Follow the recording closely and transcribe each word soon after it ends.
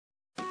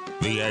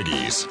The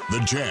Aggies, the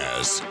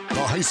Jazz,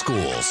 the high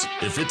schools.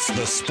 If it's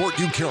the sport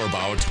you care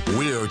about,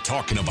 we're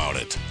talking about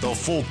it. The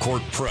Full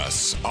Court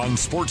Press on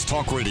Sports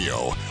Talk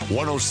Radio,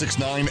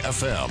 106.9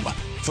 FM,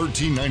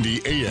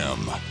 1390 AM.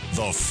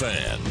 The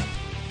Fan.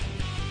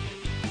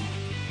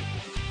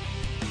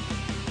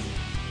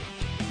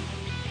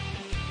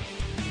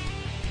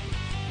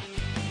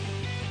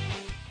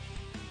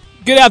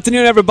 Good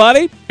afternoon,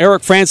 everybody.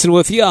 Eric Frandsen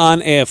with you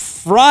on a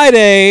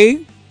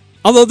Friday.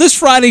 Although this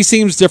Friday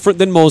seems different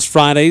than most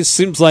Fridays.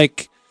 Seems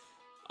like,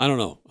 I don't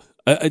know,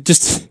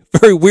 just a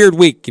very weird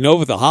week,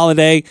 with the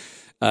holiday,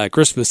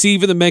 Christmas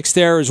Eve in the mix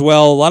there as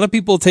well. A lot of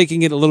people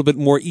taking it a little bit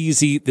more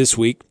easy this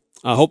week.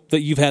 I hope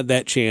that you've had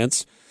that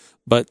chance.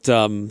 But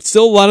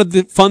still a lot of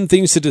the fun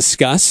things to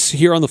discuss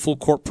here on the Full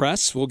Court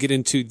Press. We'll get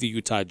into the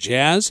Utah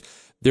Jazz,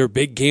 their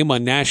big game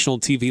on national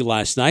TV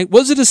last night.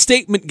 Was it a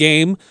statement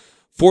game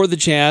for the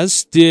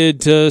Jazz?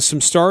 Did some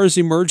stars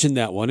emerge in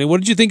that one? And what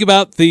did you think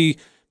about the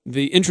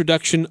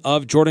introduction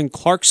of Jordan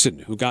Clarkson,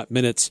 who got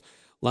minutes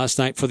last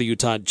night for the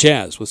Utah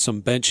Jazz with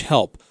some bench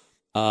help?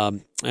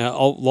 I'll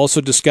also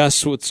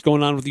discuss what's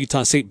going on with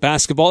Utah State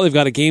basketball. They've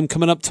got a game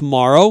coming up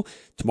tomorrow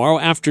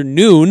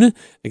afternoon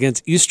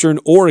against Eastern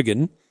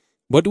Oregon.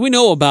 What do we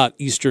know about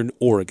Eastern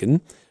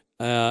Oregon?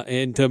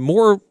 And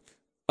more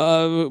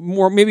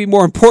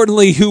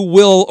importantly, who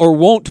will or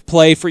won't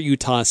play for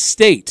Utah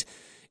State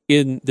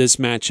in this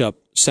matchup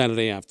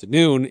Saturday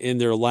afternoon in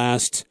their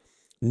last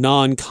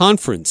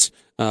non-conference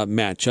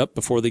matchup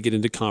before they get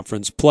into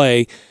conference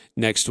play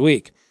next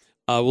week.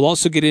 We'll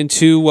also get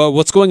into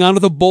what's going on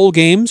with the bowl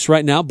games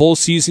right now. Bowl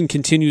season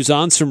continues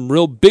on. Some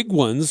real big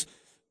ones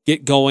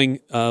get going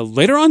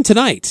later on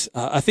tonight.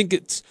 I think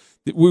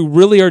we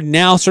really are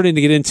now starting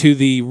to get into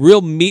the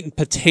real meat and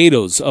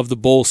potatoes of the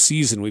bowl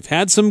season. We've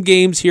had some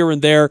games here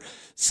and there.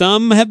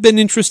 Some have been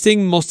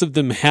interesting. Most of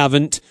them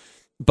haven't.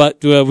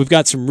 But we've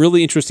got some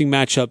really interesting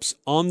matchups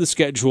on the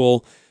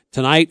schedule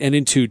tonight and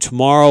into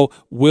tomorrow.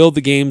 Will the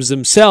games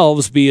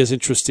themselves be as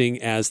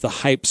interesting as the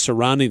hype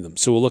surrounding them?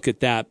 So we'll look at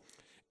that.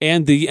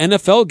 And the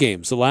NFL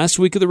games, the last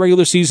week of the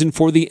regular season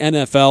for the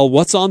NFL,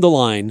 what's on the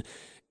line,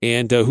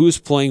 and who's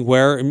playing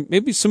where. And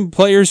maybe some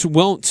players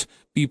won't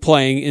be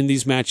playing in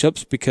these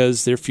matchups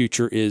because their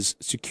future is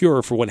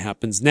secure for what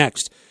happens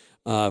next,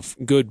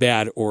 good,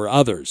 bad, or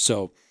others.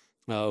 So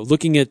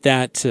looking at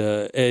that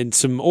and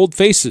some old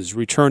faces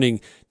returning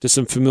to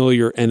some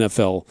familiar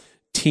NFL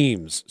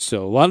teams.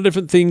 So a lot of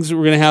different things that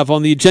we're going to have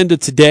on the agenda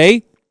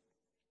today.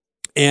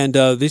 And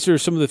these are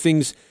some of the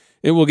things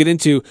that we'll get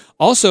into.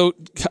 Also,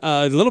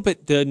 a little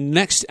bit the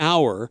next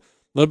hour, a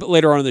little bit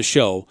later on in the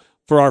show,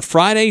 for our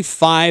Friday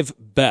 5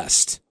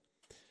 Best.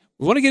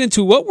 We want to get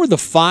into what were the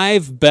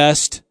 5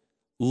 best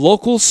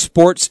local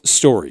sports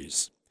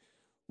stories.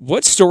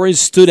 What stories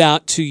stood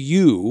out to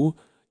you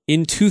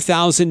in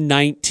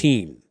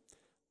 2019?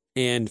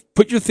 And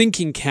put your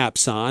thinking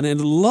caps on, and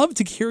I'd love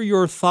to hear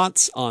your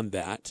thoughts on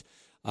that.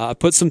 I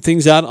put some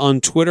things out on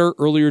Twitter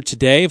earlier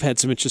today. I've had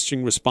some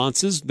interesting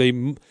responses.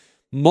 They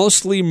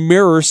mostly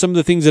mirror some of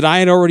the things that I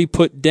had already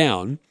put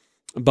down,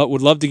 but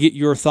would love to get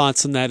your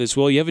thoughts on that as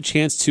well. You have a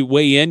chance to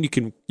weigh in. You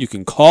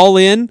can call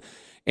in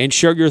and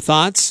share your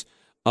thoughts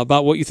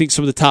about what you think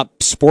some of the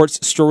top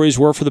sports stories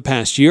were for the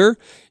past year.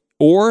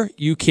 Or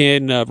you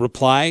can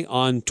reply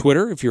on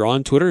Twitter. If you're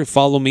on Twitter,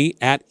 follow me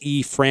at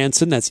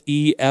eFrandsen. That's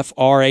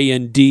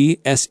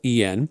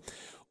EFRANDSEN.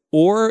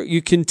 Or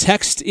you can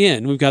text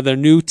in. We've got our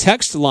new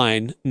text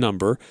line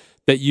number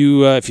that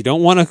you, if you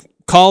don't want to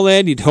call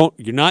in,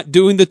 you're not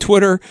doing the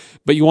Twitter,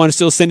 but you want to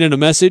still send in a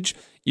message,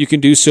 you can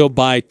do so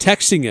by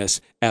texting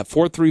us at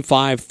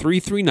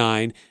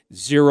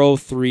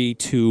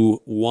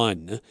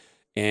 435-339-0321.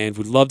 And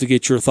we'd love to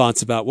get your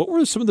thoughts about what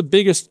were some of the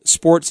biggest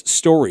sports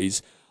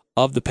stories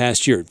of the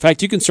past year. In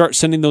fact, you can start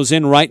sending those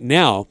in right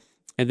now,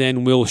 and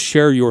then we'll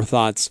share your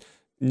thoughts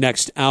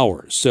next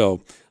hour.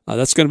 So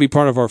that's going to be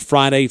part of our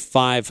Friday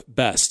 5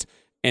 Best.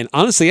 And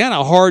honestly, I had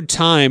a hard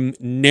time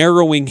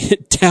narrowing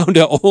it down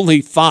to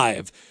only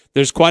 5.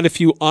 There's quite a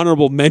few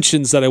honorable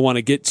mentions that I want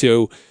to get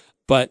to,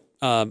 but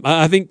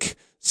I think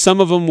some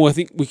of them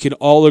we can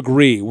all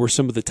agree were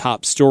some of the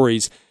top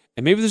stories.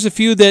 And maybe there's a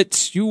few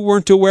that you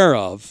weren't aware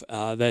of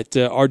that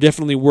are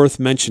definitely worth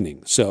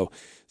mentioning. So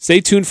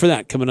stay tuned for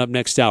that coming up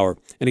next hour.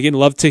 And again,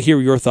 love to hear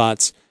your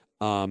thoughts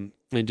and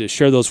to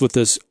share those with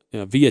us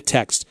via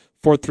text,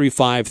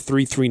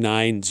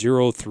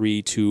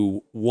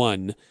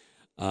 435-339-0321.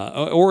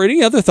 Or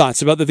any other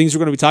thoughts about the things we're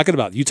going to be talking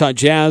about. Utah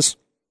Jazz,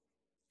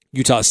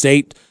 Utah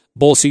State,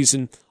 bowl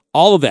season,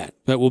 all of that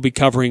we'll be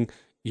covering.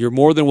 You're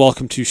more than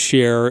welcome to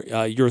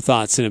share your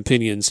thoughts and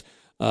opinions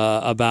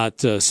about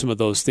some of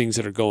those things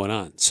that are going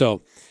on.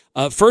 So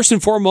first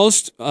and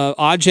foremost,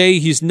 Ajay,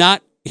 he's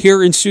not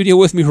here in studio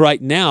with me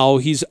right now.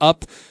 He's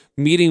up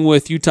meeting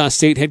with Utah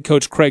State head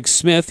coach Craig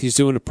Smith. He's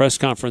doing a press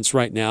conference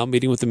right now,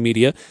 meeting with the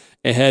media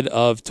ahead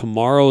of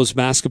tomorrow's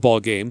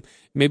basketball game.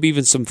 Maybe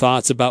even some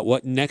thoughts about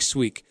what next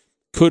week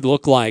could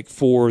look like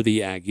for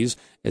the Aggies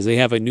as they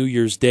have a New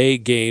Year's Day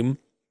game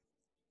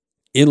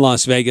in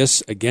Las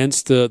Vegas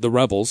against the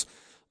Rebels.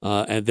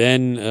 and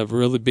then a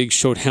really big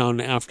showdown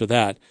after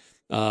that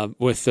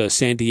with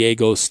San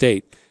Diego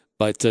State.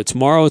 But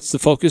tomorrow it's the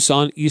focus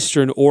on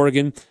Eastern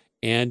Oregon.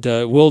 And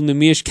will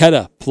Nemish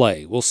Keta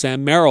play? Will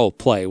Sam Merrill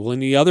play? Will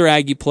any other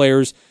Aggie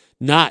players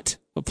not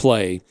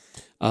play?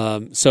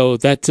 So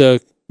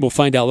that we'll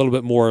find out a little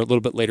bit more a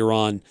little bit later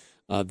on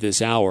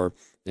this hour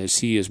as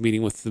he is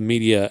meeting with the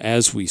media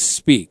as we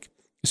speak.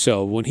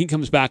 So when he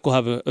comes back, we'll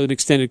have an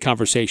extended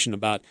conversation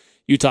about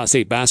Utah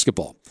State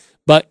basketball.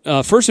 But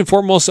first and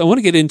foremost, I want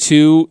to get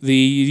into the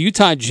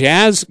Utah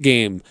Jazz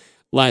game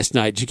last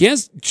night. Did you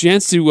get a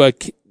chance to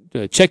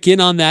check in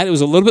on that? It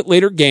was a little bit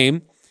later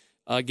game.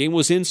 Game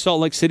was in Salt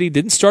Lake City.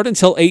 Didn't start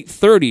until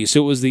 8:30,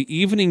 so it was the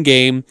evening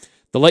game,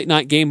 the late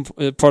night game,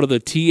 part of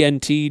the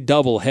TNT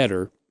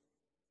doubleheader.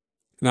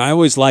 And I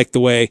always liked the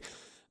way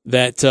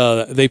that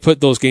they put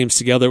those games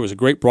together. It was a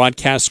great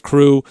broadcast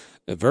crew,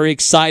 a very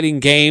exciting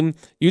game.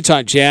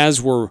 Utah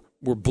Jazz were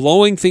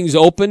blowing things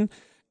open,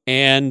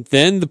 and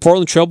then the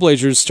Portland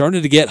Trailblazers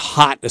started to get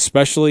hot,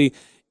 especially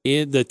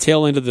in the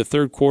tail end of the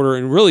third quarter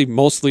and really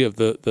mostly of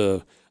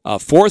the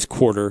fourth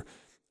quarter.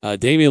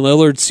 Damian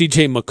Lillard,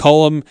 C.J.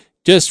 McCollum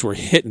just were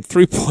hitting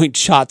three-point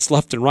shots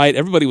left and right.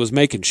 Everybody was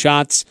making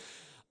shots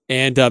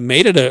and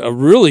made it a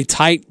really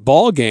tight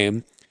ball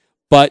game.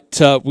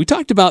 But we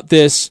talked about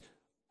this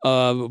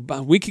about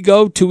a week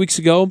ago, 2 weeks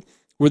ago,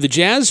 where the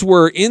Jazz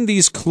were in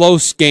these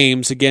close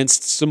games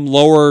against some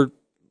lower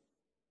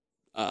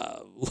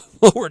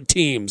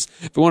teams,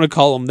 if you want to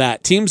call them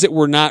that. Teams that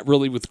were not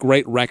really with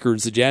great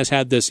records. The Jazz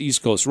had this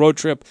East Coast road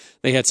trip.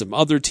 They had some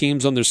other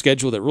teams on their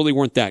schedule that really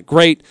weren't that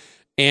great.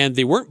 And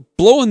they weren't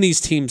blowing these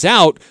teams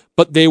out,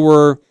 but they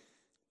were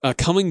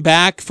coming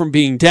back from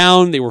being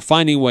down. They were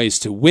finding ways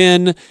to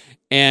win.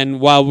 And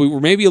while we were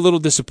maybe a little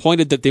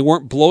disappointed that they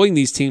weren't blowing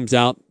these teams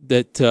out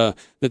that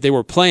they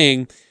were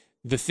playing,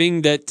 the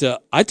thing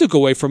that I took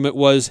away from it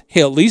was,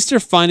 hey, at least they're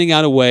finding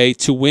out a way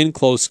to win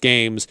close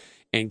games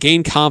and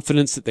gain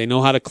confidence that they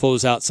know how to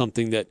close out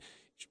something that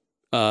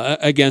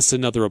against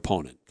another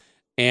opponent.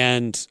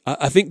 And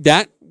I think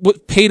that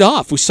paid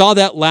off. We saw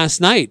that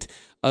last night.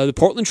 The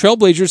Portland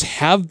Trailblazers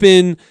have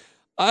been,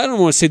 I don't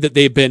want to say that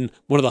they've been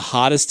one of the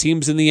hottest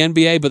teams in the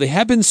NBA, but they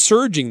have been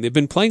surging. They've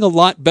been playing a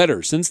lot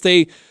better. Since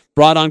they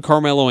brought on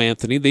Carmelo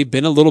Anthony, they've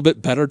been a little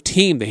bit better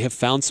team. They have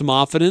found some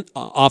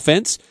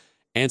offense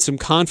and some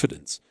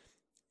confidence.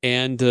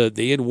 And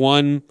they had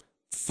won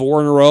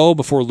 4 in a row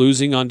before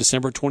losing on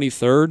December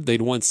 23rd.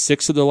 They'd won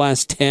 6 of their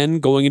last 10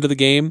 going into the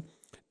game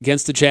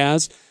against the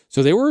Jazz.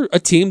 So they were a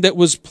team that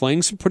was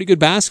playing some pretty good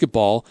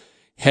basketball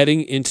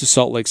heading into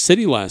Salt Lake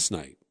City last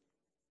night.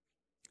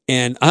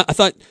 And I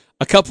thought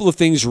a couple of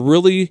things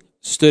really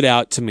stood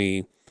out to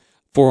me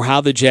for how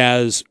the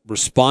Jazz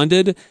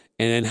responded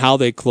and how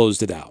they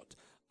closed it out.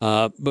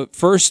 But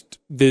first,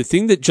 the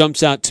thing that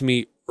jumps out to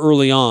me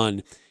early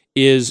on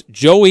is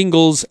Joe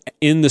Ingles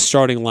in the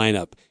starting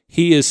lineup.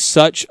 He is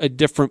such a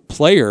different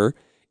player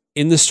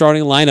in the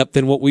starting lineup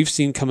than what we've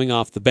seen coming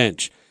off the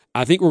bench.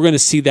 I think we're going to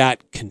see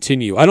that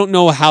continue. I don't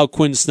know how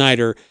Quinn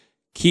Snyder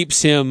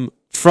keeps him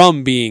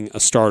from being a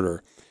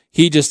starter.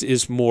 He just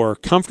is more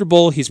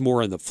comfortable. He's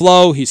more in the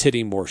flow. He's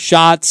hitting more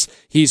shots.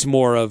 He's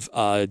more of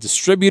a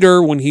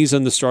distributor when he's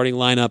in the starting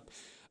lineup.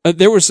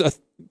 There was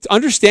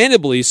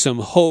understandably some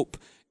hope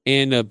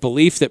and a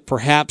belief that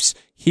perhaps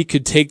he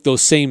could take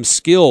those same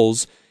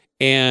skills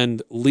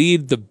and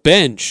lead the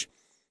bench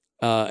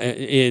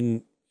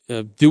in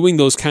doing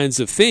those kinds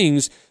of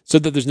things so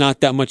that there's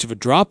not that much of a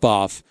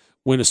drop-off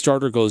when a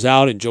starter goes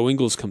out and Joe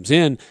Ingles comes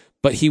in.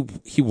 But he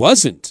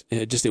wasn't.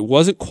 It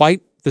wasn't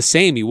quite the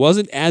same. He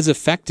wasn't as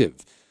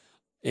effective.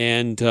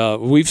 And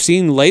we've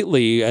seen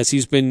lately, as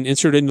he's been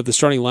inserted into the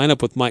starting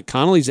lineup with Mike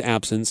Conley's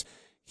absence,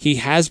 he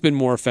has been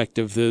more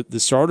effective. The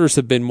starters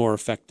have been more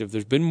effective.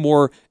 There's been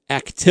more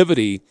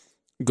activity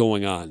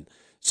going on.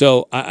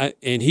 So,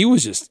 and he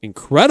was just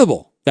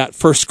incredible that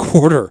first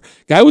quarter.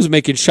 Guy was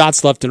making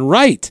shots left and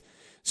right.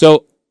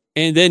 So,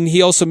 and then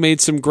he also made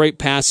some great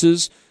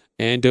passes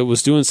and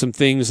was doing some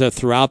things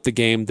throughout the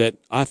game that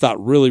I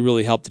thought really,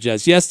 really helped the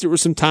Jazz. Yes, there were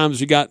some times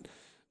we got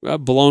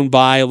blown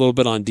by a little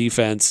bit on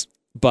defense,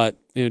 but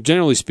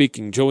generally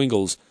speaking, Joe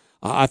Ingles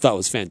I thought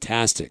was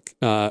fantastic,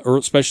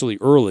 especially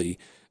early.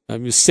 He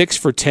was 6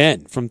 for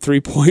 10 from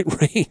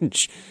 3-point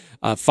range,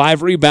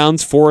 5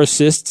 rebounds, 4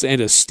 assists,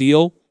 and a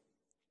steal.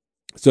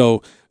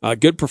 So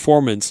good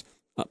performance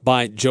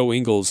by Joe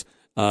Ingles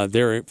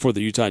there for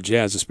the Utah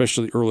Jazz,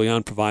 especially early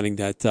on, providing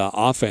that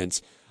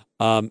offense.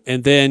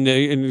 And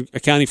then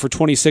accounting for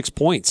 26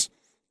 points.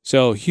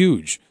 So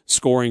huge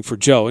scoring for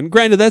Joe. And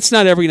granted, that's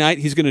not every night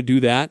he's going to do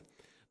that.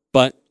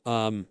 But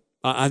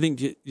I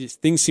think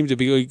things seem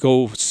to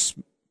go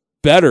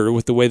better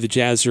with the way the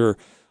Jazz are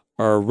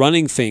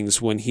running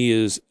things when he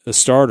is a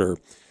starter.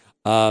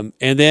 And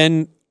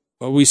then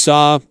we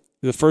saw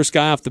the first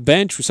guy off the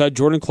bench. We saw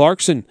Jordan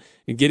Clarkson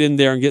get in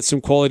there and get some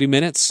quality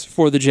minutes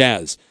for the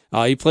Jazz.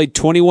 He played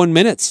 21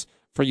 minutes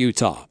for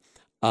Utah.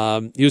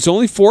 He was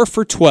only 4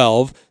 for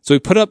 12, so he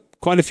put up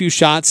quite a few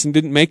shots and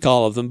didn't make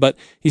all of them, but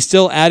he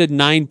still added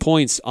 9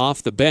 points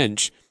off the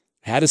bench,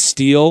 had a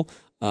steal,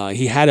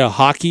 He had a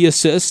hockey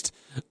assist.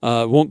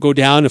 Won't go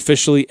down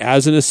officially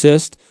as an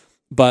assist,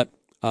 but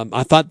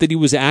I thought that he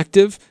was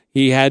active.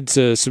 He had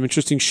some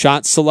interesting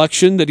shot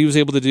selection that he was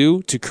able to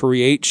do to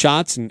create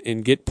shots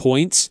and get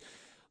points.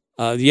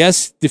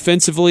 Yes,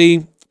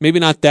 defensively, maybe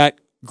not that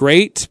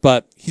great,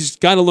 but he's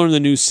got to learn the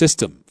new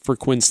system for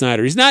Quinn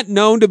Snyder. He's not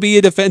known to be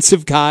a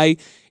defensive guy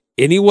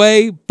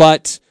anyway,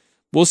 but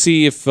we'll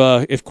see if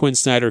Quinn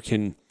Snyder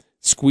can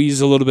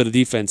squeeze a little bit of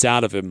defense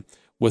out of him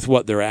with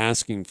what they're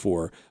asking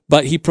for.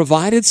 But he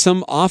provided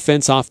some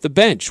offense off the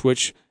bench,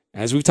 which,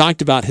 as we've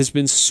talked about, has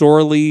been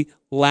sorely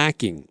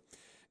lacking.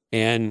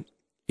 And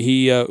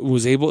he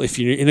was able, if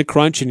you're in a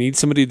crunch and you need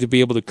somebody to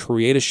be able to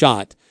create a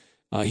shot,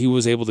 he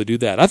was able to do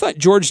that. I thought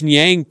George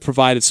Niang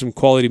provided some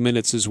quality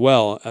minutes as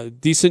well. A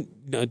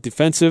decent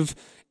defensive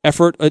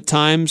effort at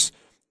times,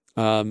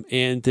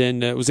 and then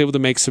was able to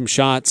make some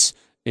shots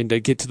and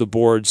get to the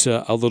boards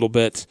a little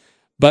bit.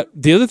 But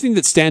the other thing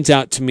that stands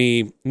out to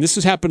me, and this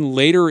has happened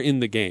later in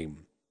the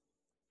game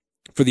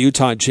for the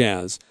Utah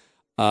Jazz,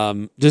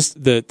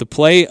 just the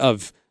play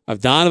of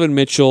Donovan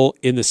Mitchell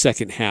in the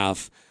second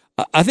half.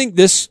 I think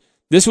this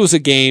was a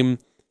game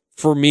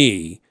for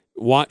me,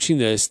 watching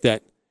this,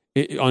 that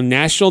on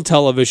national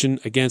television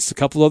against a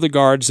couple other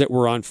guards that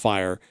were on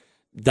fire,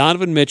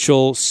 Donovan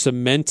Mitchell should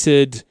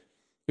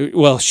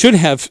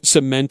have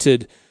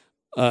cemented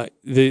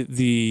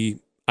the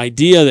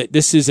idea that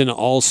this is an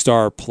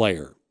all-star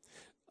player.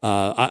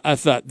 I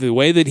thought the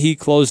way that he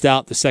closed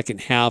out the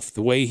second half,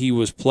 the way he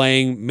was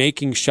playing,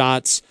 making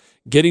shots,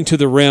 getting to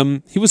the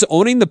rim, he was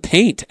owning the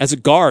paint as a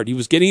guard. He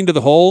was getting into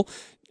the hole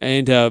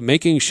and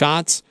making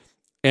shots,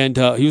 and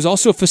he was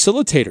also a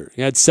facilitator.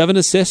 He had 7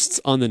 assists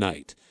on the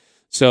night.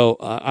 So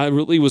I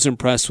really was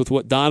impressed with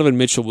what Donovan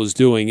Mitchell was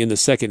doing in the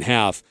second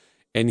half,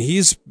 and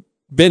he's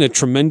been a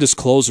tremendous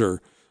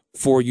closer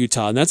for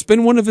Utah, and that's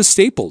been one of his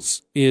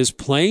staples, is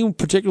playing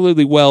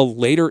particularly well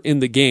later in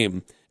the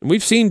game. And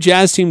we've seen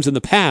Jazz teams in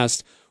the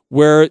past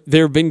where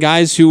there have been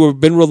guys who have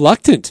been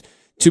reluctant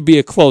to be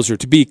a closer,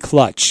 to be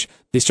clutch.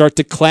 They start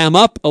to clam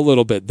up a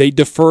little bit. They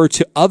defer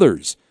to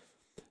others.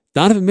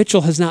 Donovan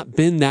Mitchell has not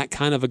been that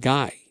kind of a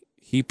guy.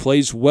 He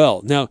plays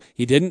well. Now,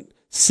 he didn't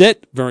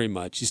sit very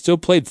much. He still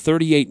played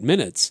 38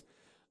 minutes,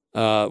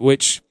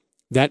 which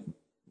that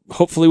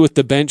hopefully with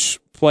the bench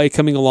play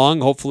coming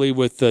along, hopefully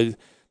with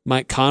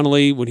Mike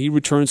Conley, when he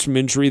returns from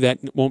injury, that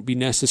won't be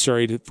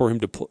necessary for him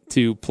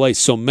to play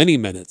so many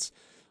minutes.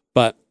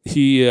 But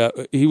he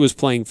was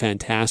playing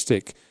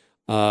fantastic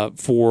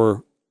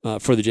for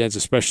the Jazz,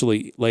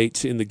 especially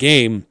late in the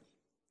game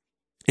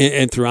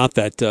and throughout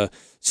that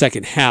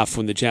second half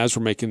when the Jazz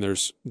were making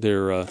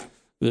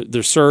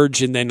their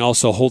surge and then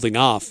also holding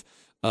off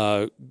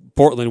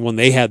Portland when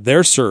they had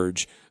their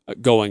surge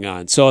going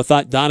on. So I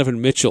thought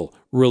Donovan Mitchell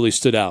really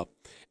stood out.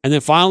 And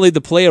then finally,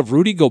 the play of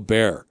Rudy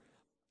Gobert,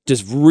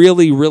 just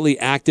really, really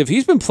active.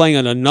 He's been playing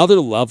on another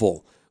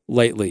level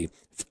lately.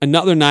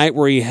 Another night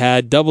where he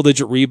had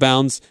double-digit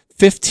rebounds,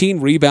 15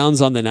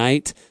 rebounds on the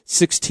night,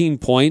 16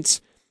 points.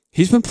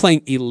 He's been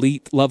playing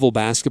elite-level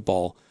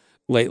basketball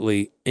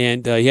lately,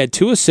 and he had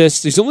 2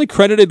 assists. He's only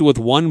credited with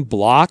 1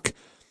 block,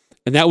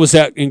 and that was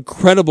that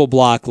incredible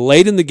block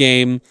late in the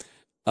game.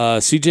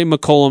 C.J.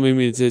 McCollum, I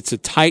mean, it's a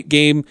tight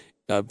game.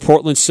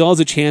 Portland still has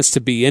a chance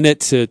to be in it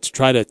to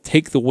try to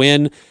take the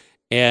win,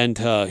 and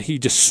he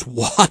just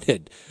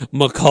swatted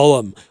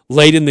McCollum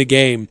late in the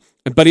game.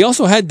 But he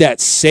also had that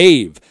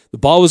save. The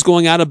ball was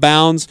going out of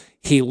bounds.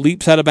 He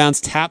leaps out of bounds,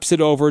 taps it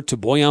over to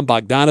Bojan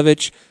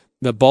Bogdanovic.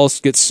 The ball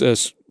gets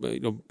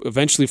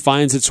eventually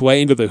finds its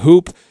way into the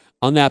hoop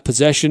on that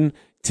possession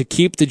to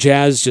keep the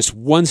Jazz just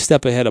one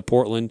step ahead of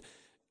Portland.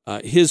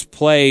 His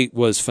play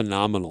was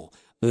phenomenal.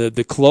 The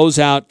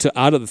closeout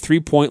out of the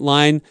three-point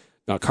line,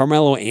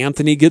 Carmelo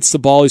Anthony gets the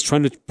ball. He's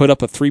trying to put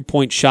up a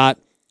three-point shot,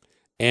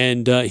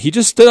 and he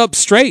just stood up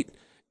straight.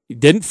 He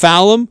didn't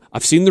foul him.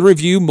 I've seen the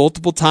review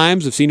multiple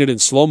times. I've seen it in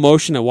slow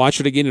motion. I watched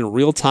it again in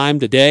real time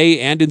today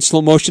and in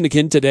slow motion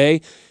again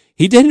today.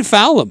 He didn't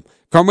foul him.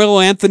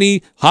 Carmelo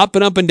Anthony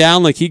hopping up and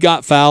down like he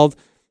got fouled.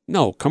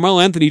 No, Carmelo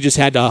Anthony just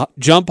had to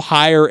jump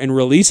higher and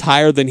release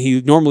higher than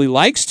he normally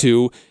likes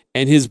to,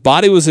 and his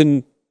body was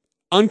in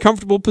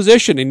uncomfortable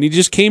position, and he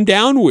just came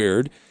down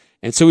weird,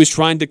 and so he's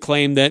trying to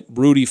claim that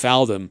Rudy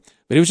fouled him.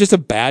 But it was just a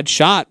bad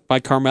shot by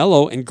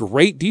Carmelo and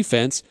great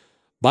defense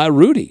by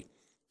Rudy.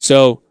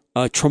 So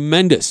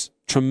tremendous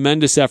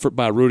effort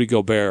by Rudy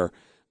Gobert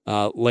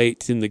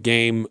late in the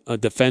game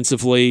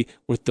defensively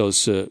with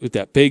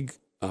that big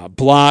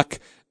block,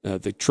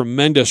 the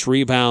tremendous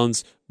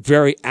rebounds,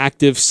 very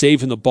active,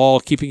 saving the ball,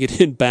 keeping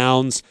it in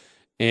bounds,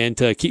 and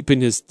keeping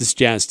this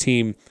Jazz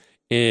team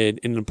in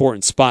an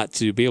important spot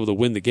to be able to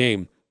win the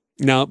game.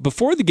 Now,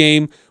 before the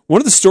game,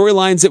 one of the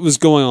storylines that was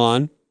going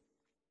on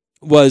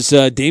was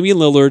Damian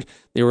Lillard.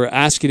 They were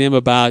asking him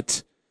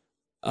about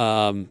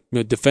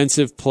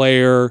defensive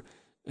player.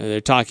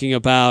 They're talking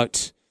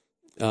about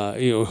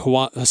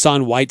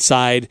Hassan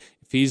Whiteside,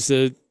 if he's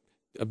a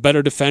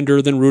better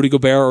defender than Rudy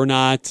Gobert or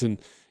not, and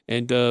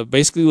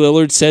basically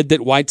Lillard said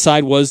that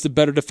Whiteside was the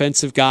better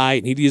defensive guy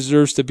and he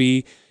deserves to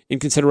be in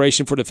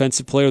consideration for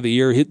Defensive Player of the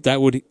Year.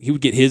 He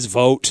would get his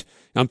vote.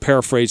 I'm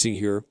paraphrasing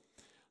here.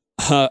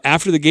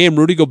 After the game,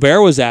 Rudy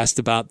Gobert was asked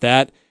about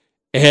that,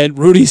 and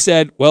Rudy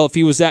said, well, if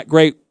he was that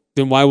great,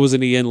 then why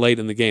wasn't he in late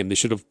in the game? They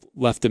should have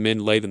left him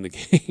in late in the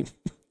game.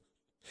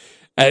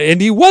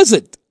 And he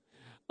wasn't.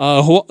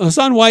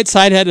 Hassan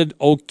Whiteside had an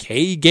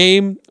okay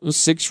game. It was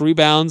 6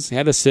 rebounds,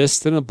 had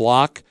assists and a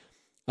block,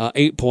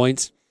 8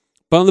 points.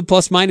 But on the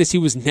plus-minus, he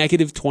was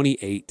negative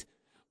 28.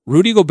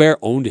 Rudy Gobert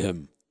owned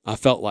him, I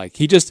felt like.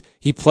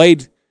 He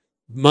played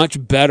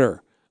much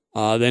better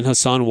than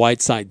Hassan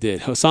Whiteside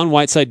did. Hassan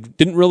Whiteside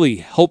didn't really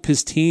help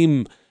his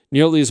team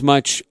nearly as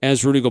much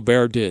as Rudy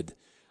Gobert did.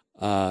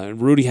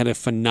 Rudy had a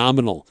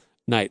phenomenal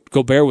night.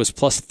 Gobert was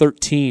plus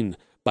 13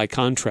 by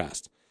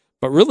contrast.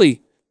 But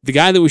really, the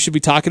guy that we should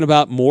be talking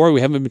about more, we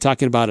haven't been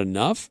talking about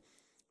enough,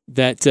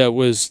 that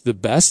was the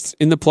best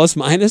in the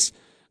plus-minus,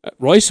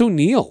 Royce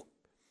O'Neal,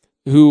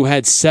 who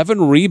had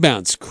 7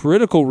 rebounds,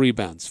 critical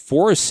rebounds,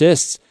 4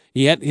 assists.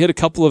 He had a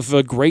couple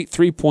of great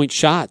three-point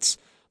shots,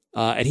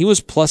 and he was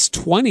plus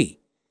 20.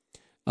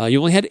 He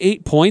only had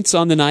 8 points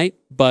on the night,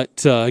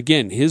 but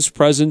again, his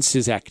presence,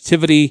 his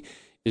activity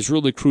is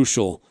really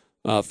crucial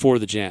for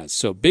the Jazz.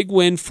 So big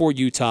win for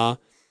Utah.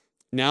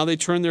 Now they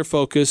turn their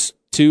focus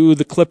to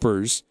the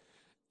Clippers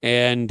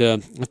and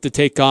have to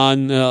take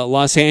on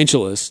Los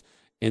Angeles,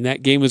 and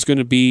that game is going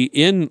to be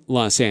in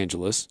Los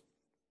Angeles.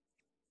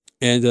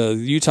 And the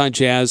Utah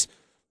Jazz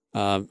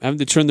having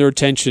to turn their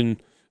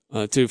attention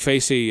to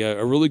face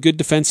a really good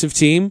defensive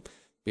team,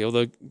 be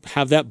able to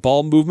have that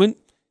ball movement,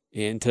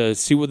 and to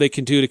see what they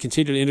can do to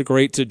continue to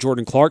integrate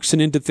Jordan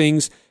Clarkson into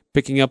things,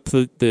 picking up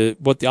what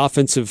the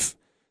offensive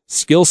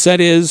skill set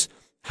is,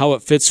 how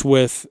it fits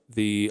with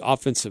the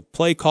offensive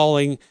play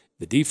calling,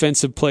 the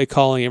defensive play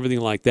calling,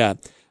 everything like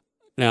that.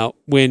 Now,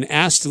 when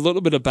asked a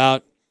little bit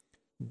about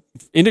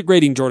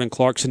integrating Jordan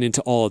Clarkson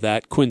into all of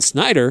that, Quinn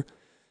Snyder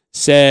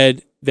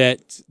said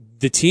that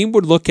the team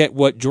would look at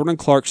what Jordan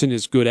Clarkson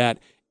is good at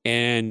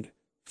and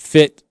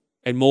fit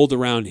and mold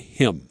around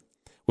him,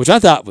 which I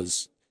thought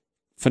was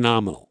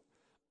phenomenal.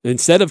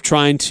 Instead of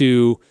trying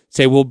to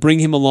say, we'll bring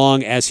him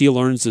along as he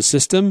learns the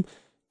system,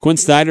 Quinn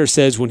Snyder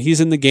says when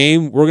he's in the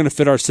game, we're going to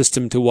fit our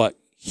system to what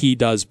he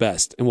does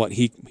best and what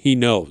he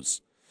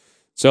knows.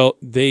 So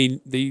they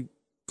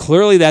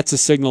clearly that's a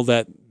signal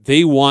that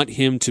they want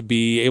him to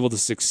be able to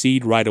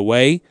succeed right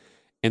away,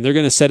 and they're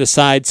going to set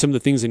aside some of the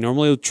things they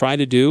normally try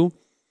to do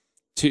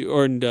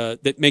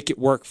that make it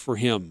work for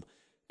him.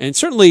 And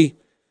certainly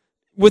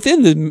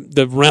within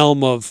the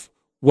realm of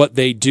what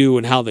they do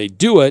and how they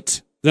do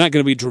it, they're not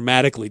going to be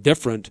dramatically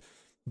different,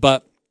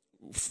 but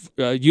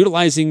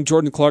utilizing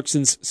Jordan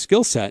Clarkson's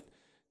skill set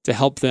to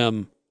help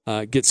them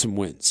get some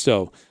wins.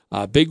 So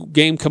big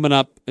game coming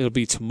up. It'll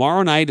be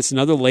tomorrow night. It's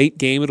another late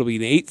game. It'll be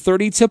an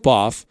 8:30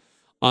 tip-off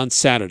on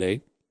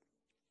Saturday.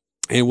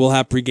 And we'll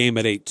have pregame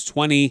at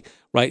 8:20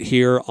 right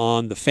here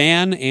on The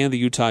Fan and the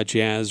Utah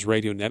Jazz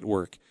Radio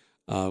Network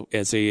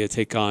as they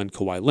take on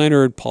Kawhi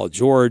Leonard, Paul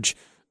George.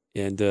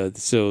 And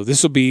so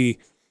this will be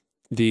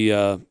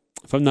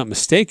if I'm not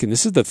mistaken,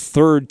 this is the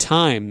 3rd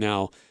time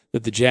now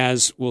that the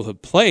Jazz will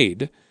have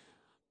played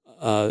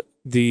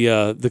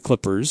the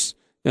Clippers.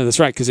 Yeah, that's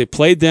right, because they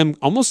played them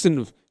almost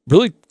in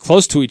really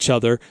close to each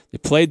other. They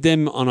played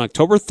them on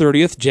October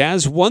 30th.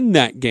 Jazz won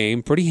that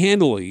game pretty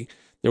handily.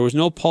 There was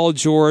no Paul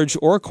George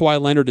or Kawhi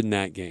Leonard in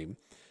that game.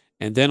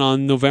 And then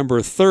on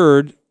November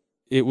 3rd,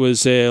 it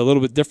was a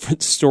little bit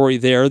different story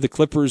there. The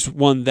Clippers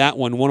won that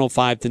one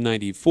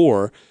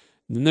 105-94.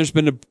 And then there's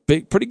been a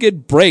pretty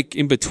good break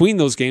in between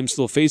those games.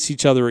 They'll face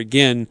each other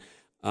again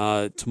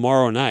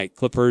tomorrow night.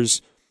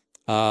 Clippers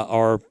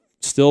are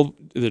still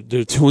they're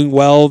doing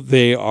well.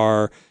 They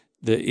are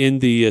in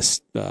the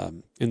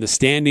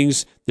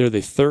standings. They're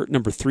the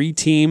number 3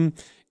 team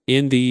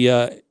in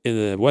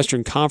the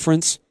Western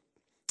Conference,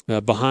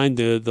 behind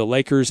the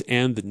Lakers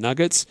and the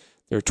Nuggets.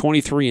 They're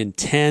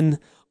 23-10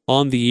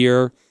 on the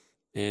year,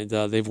 and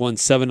they've won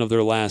 7 of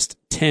their last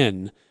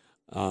 10.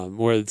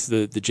 Whereas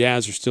the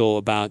Jazz are still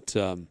about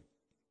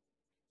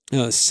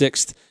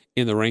 6th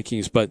in the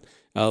rankings. But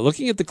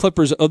looking at the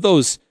Clippers, of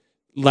those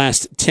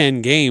last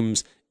 10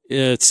 games,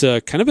 it's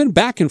kind of been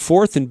back and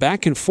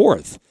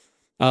forth.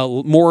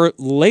 More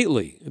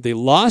lately, they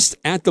lost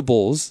at the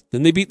Bulls,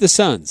 then they beat the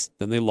Suns,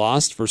 then they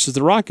lost versus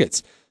the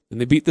Rockets, then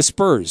they beat the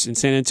Spurs in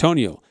San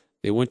Antonio.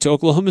 They went to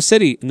Oklahoma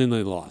City, and then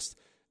they lost.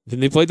 Then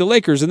they played the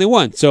Lakers, and they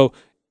won. So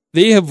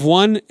they have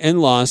won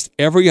and lost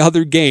every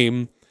other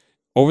game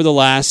over the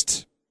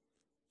last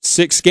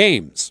 6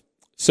 games.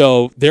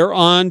 So they're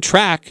on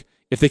track,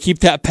 if they keep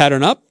that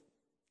pattern up,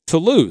 to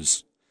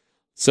lose.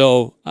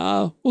 So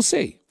we'll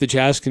see. The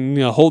Jazz can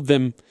hold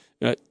them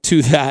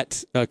to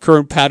that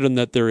current pattern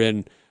that they're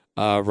in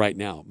right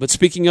now. But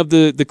speaking of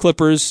the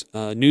Clippers,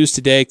 news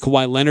today,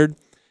 Kawhi Leonard,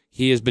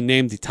 he has been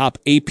named the top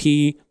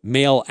AP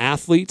male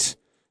athlete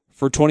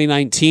for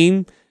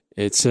 2019.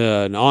 It's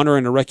an honor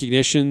and a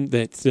recognition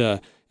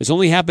that has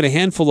only happened a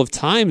handful of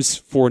times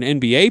for an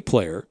NBA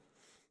player.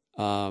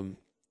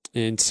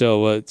 And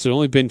so it's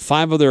only been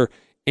 5 other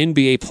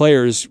NBA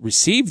players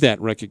receive that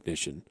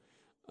recognition.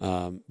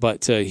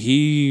 But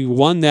he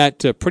won that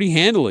pretty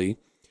handily.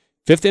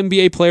 Fifth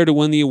NBA player to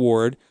win the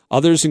award.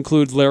 Others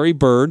include Larry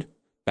Bird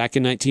back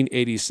in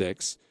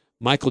 1986.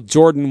 Michael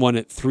Jordan won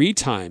it 3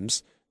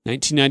 times,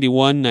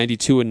 1991,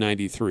 92, and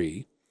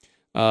 93.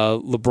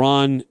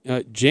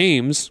 LeBron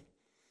James,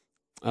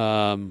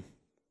 and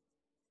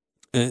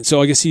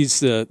so I guess he's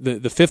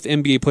the fifth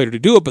NBA player to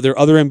do it, but there are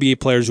other NBA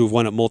players who have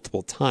won it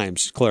multiple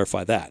times, to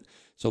clarify that.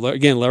 So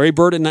again, Larry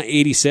Bird in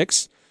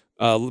 86,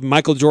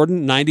 Michael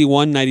Jordan,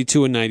 91,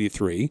 92, and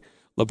 93.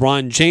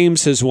 LeBron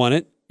James has won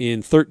it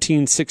in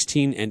 13,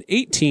 16, and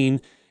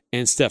 18,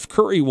 and Steph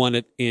Curry won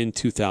it in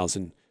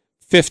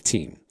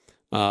 2015.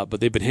 But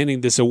they've been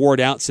handing this award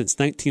out since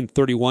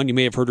 1931. You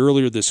may have heard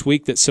earlier this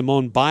week that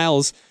Simone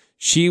Biles,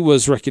 she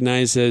was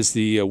recognized as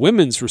the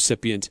women's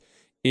recipient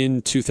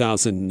in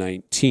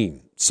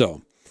 2019.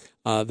 So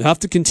they'll have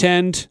to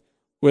contend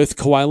with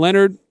Kawhi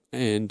Leonard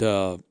and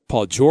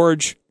Paul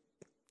George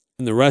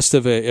and the rest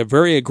of a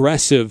very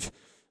aggressive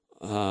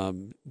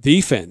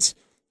defense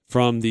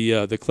from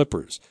the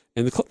Clippers.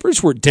 And the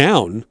Clippers were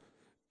down,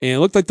 and it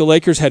looked like the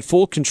Lakers had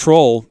full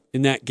control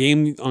in that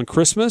game on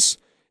Christmas,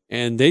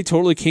 and they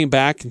totally came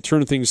back and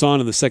turned things on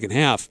in the second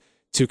half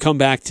to come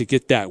back to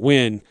get that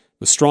win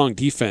with strong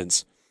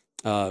defense,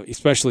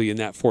 especially in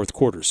that fourth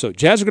quarter. So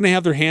Jazz are going to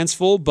have their hands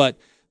full, but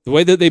the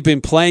way that they've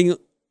been playing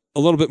a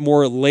little bit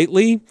more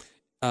lately,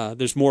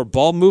 there's more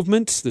ball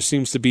movement. There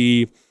seems to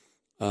be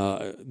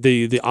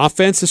the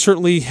offense is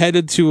certainly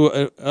headed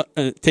to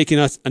taking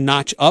us a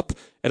notch up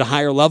at a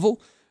higher level.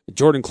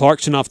 Jordan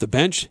Clarkson off the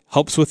bench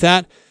helps with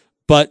that,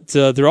 but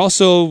they're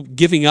also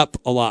giving up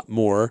a lot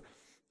more.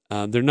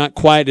 They're not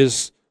quite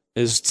as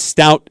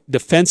stout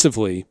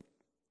defensively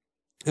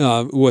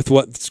with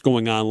what's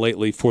going on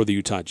lately for the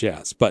Utah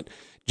Jazz. But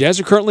Jazz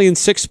are currently in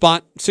sixth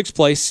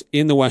place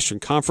in the Western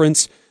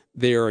Conference.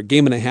 They are a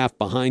game and a half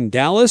behind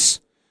Dallas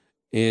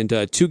and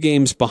 2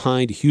 games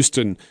behind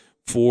Houston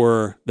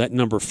for that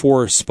number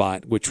 4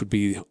 spot, which would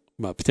be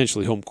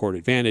potentially home court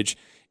advantage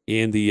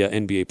in the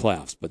NBA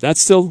playoffs. But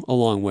that's still a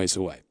long ways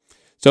away.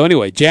 So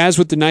anyway, Jazz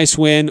with the nice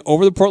win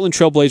over the Portland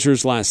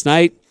Trailblazers last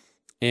night.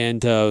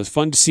 And it was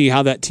fun to see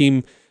how that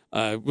team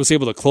was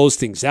able to close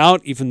things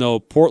out, even though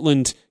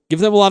Portland, give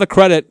them a lot of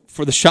credit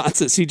for the shots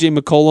that C.J.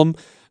 McCollum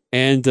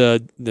and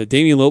the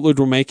Damian Lillard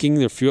were making.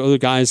 There are a few other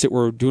guys that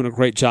were doing a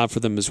great job for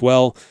them as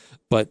well.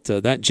 But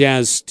that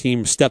Jazz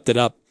team stepped it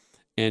up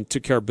and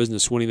took care of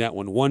business, winning that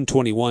one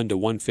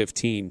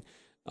 121-115.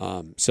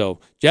 So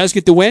Jazz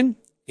get the win,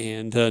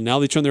 and now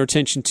they turn their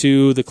attention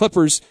to the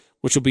Clippers,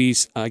 which will be,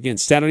 again,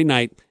 Saturday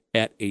night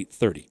at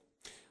 8:30.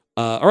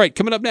 All right,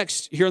 coming up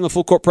next here on the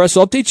Full Court Press,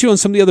 I'll update you on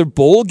some of the other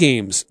bowl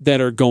games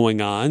that are going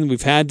on.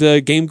 We've had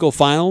a game go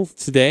final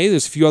today.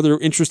 There's a few other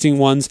interesting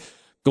ones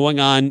going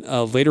on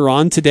later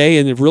on today,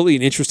 and really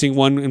an interesting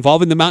one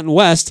involving the Mountain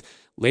West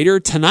later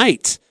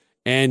tonight.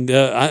 And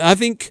I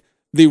think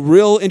the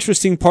real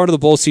interesting part of the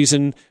bowl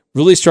season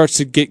really starts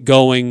to get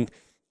going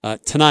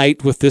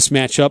tonight with this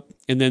matchup,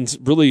 and then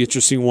really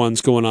interesting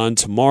ones going on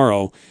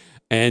tomorrow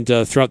and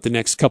throughout the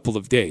next couple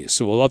of days.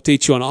 So we'll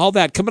update you on all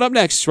that coming up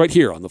next right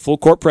here on the Full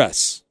Court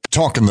Press.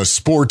 Talking the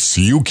sports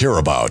you care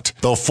about.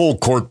 The Full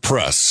Court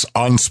Press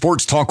on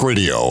Sports Talk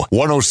Radio,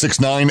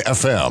 106.9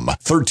 FM,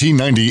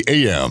 1390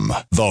 AM.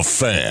 The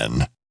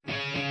Fan.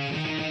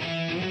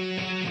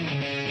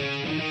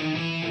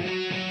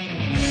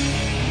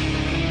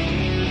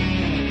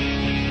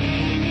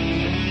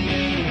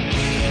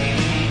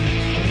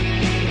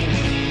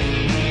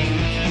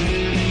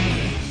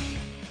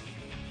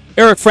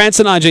 Eric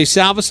Frandsen Ajay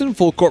Salvesen,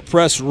 Full Court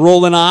Press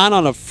rolling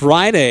on a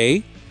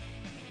Friday.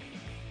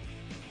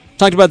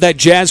 Talked about that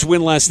Jazz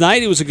win last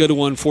night. It was a good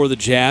one for the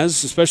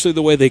Jazz, especially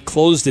the way they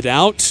closed it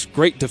out.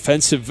 Great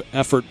defensive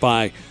effort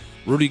by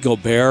Rudy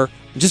Gobert.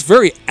 Just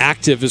very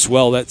active as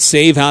well. That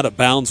save out of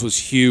bounds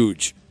was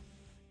huge.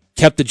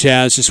 Kept the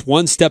Jazz just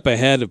one step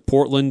ahead of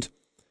Portland.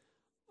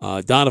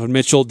 Donovan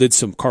Mitchell did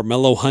some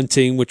Carmelo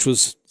hunting, which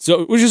is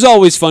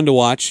always fun to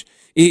watch.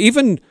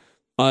 Even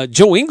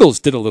Joe Ingles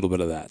did a little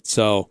bit of that.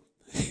 So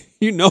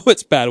you know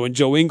it's bad when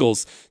Joe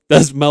Ingles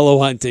does Melo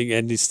hunting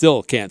and he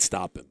still can't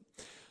stop him.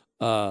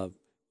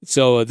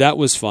 So that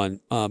was fun.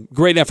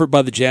 Great effort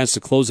by the Jazz to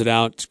close it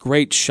out.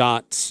 Great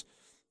shots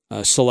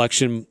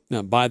selection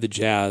by the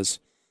Jazz.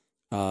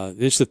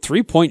 Just the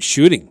 3-point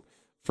shooting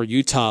for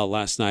Utah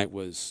last night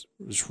was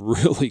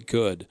really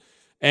good.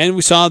 And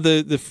we saw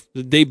the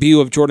debut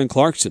of Jordan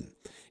Clarkson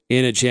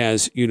in a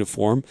Jazz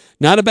uniform.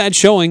 Not a bad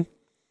showing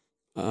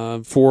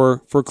for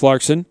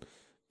Clarkson.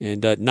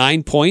 And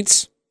 9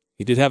 points.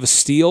 He did have a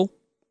steal.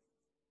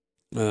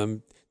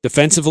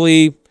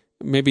 Defensively,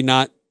 maybe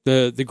not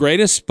the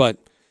greatest, but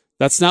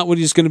that's not what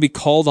he's going to be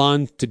called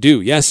on to do.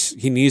 Yes,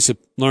 he needs to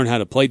learn how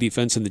to play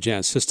defense in the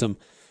Jazz system,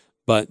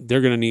 but they're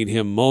going to need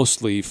him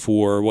mostly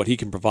for what he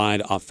can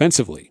provide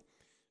offensively.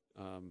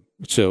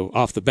 So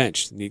off the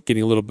bench,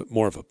 getting a little bit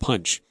more of a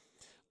punch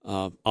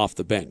off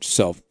the bench.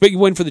 So big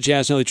win for the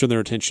Jazz. Now they turn their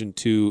attention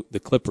to the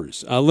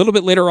Clippers. A little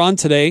bit later on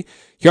today,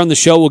 here on the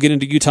show, we'll get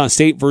into Utah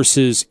State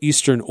versus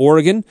Eastern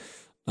Oregon.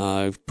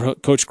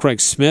 Coach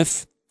Craig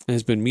Smith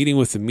has been meeting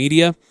with the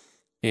media,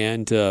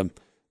 and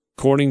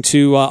according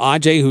to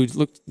Ajay,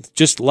 who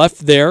just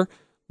left there,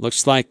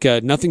 looks like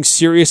nothing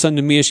serious on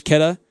Nemish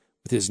Keta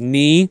with his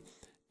knee.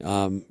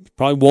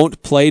 Probably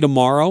won't play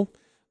tomorrow,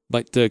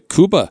 but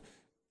Kuba,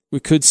 we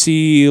could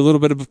see a little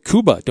bit of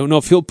Kuba. Don't know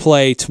if he'll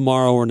play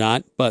tomorrow or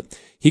not, but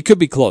he could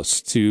be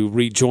close to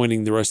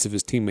rejoining the rest of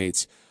his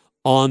teammates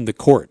on the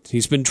court.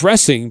 He's been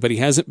dressing, but he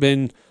hasn't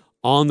been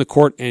on the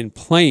court and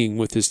playing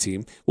with his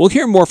team. We'll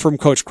hear more from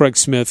Coach Craig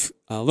Smith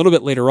a little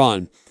bit later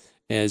on,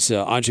 as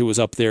Ajay was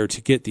up there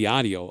to get the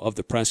audio of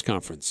the press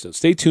conference. So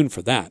stay tuned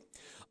for that.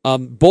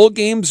 Bowl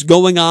games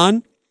going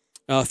on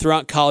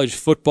throughout college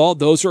football.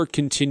 Those are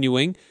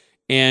continuing,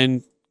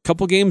 and a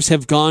couple games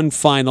have gone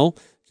final.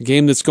 The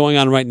game that's going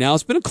on right now,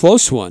 it's been a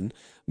close one.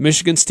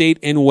 Michigan State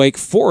and Wake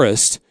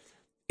Forest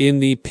in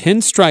the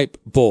Pinstripe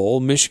Bowl.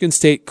 Michigan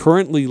State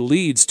currently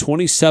leads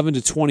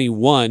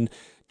 27-21,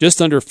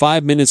 just under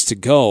 5 minutes to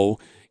go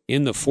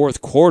in the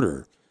fourth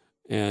quarter.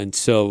 And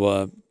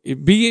so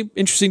it'd be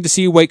interesting to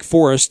see Wake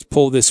Forest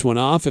pull this one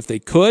off if they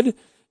could.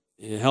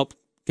 Help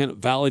kind of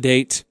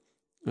validate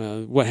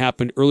what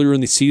happened earlier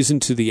in the season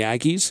to the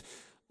Aggies.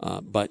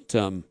 But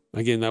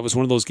again, that was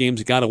one of those games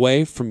that got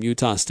away from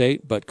Utah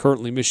State. But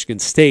currently Michigan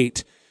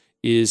State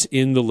is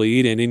in the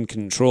lead and in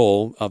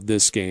control of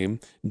this game,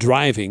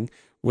 driving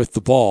with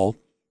the ball.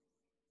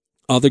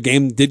 The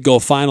game did go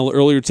final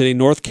earlier today.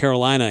 North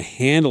Carolina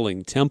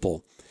handling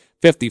Temple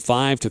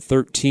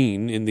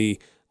 55-13 in the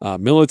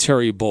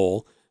Military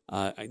Bowl.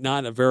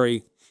 Not a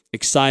very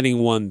exciting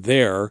one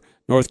there.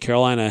 North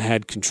Carolina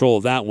had control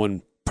of that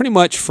one pretty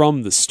much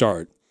from the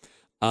start.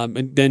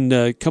 And then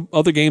a couple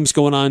other games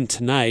going on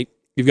tonight.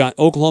 You've got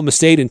Oklahoma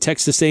State and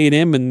Texas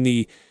A&M in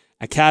the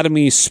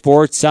Academy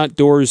Sports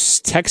Outdoors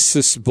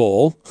Texas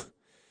Bowl.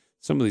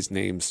 Some of these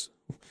names.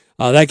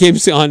 That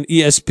game's on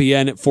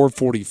ESPN at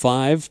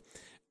 4:45.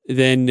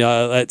 Then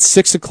at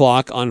 6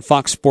 o'clock on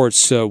Fox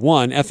Sports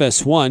 1,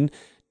 FS1,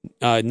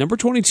 number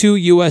 22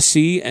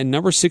 USC and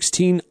number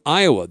 16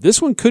 Iowa.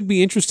 This one could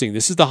be interesting.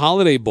 This is the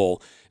Holiday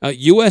Bowl.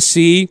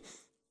 USC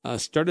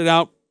started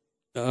out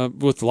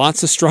with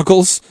lots of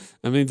struggles.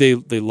 I mean, they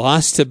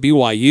lost to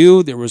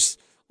BYU. There was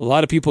a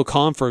lot of people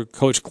calling for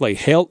Coach Clay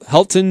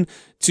Helton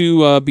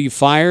to be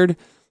fired.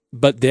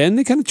 But then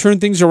they kind of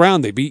turned things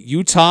around. They beat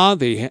Utah.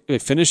 They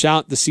finish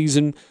out the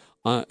season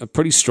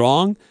pretty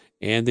strong,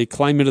 and they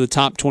climb into the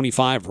top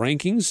 25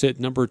 rankings at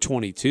number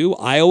 22.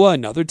 Iowa,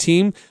 another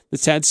team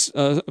that's had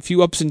a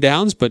few ups and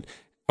downs, but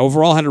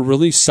overall had a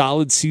really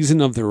solid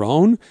season of their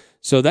own.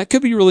 So that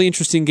could be a really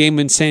interesting game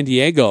in San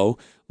Diego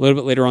a little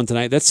bit later on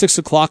tonight. That's 6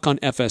 o'clock on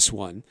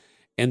FS1.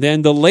 And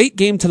then the late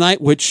game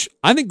tonight, which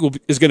I think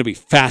is going to be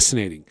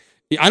fascinating.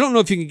 I don't know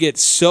if you can get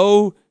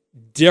so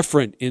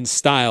different in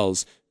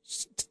styles,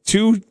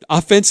 two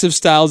offensive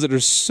styles that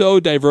are so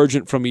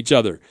divergent from each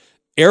other.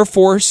 Air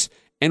Force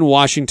and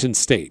Washington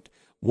State.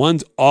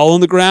 One's all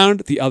on the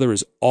ground, the other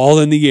is all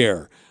in the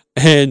air.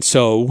 And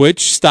so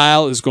which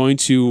style is going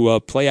to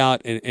play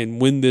out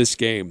and win this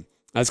game?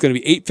 That's going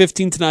to be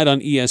 8:15 tonight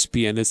on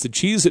ESPN. It's the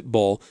Cheez-It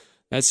Bowl.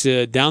 That's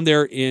down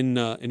there in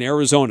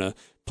Arizona,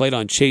 played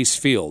on Chase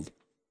Field.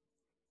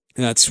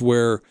 And that's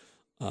where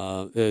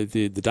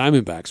the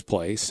Diamondbacks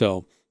play.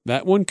 So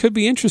that one could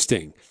be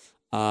interesting.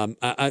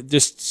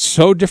 Just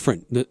so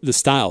different, the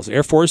styles.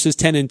 Air Force is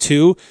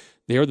 10-2.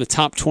 They are the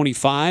top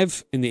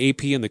 25 in the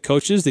AP and the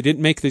coaches. They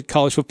didn't make the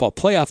college football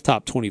playoff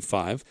top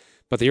 25,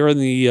 but they are in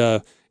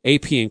the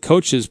AP and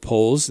coaches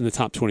polls in the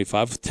top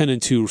 25 with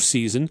 10-2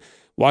 season.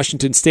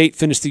 Washington State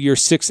finished the year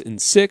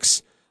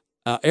 6-6.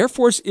 Air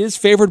Force is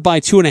favored by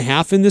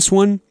 2.5 in this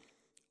one.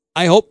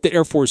 I hope that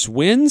Air Force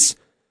wins.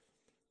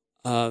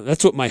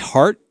 That's what my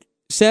heart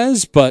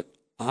says, but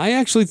I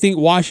actually think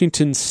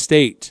Washington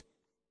State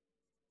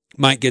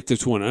might get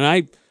this one.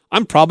 And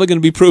I'm probably going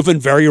to be proven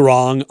very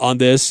wrong on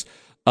this.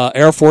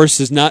 Air Force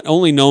is not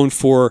only known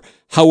for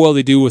how well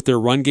they do with their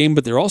run game,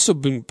 but they're also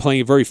been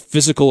playing a very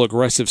physical,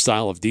 aggressive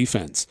style of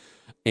defense.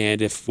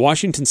 And if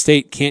Washington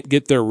State can't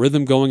get their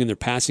rhythm going in their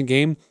passing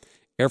game,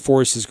 Air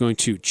Force is going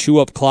to chew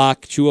up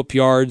clock, chew up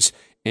yards,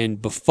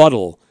 and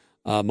befuddle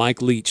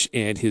Mike Leach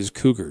and his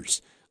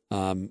Cougars.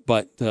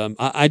 But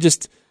I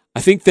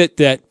think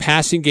that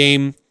passing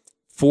game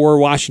for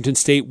Washington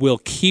State will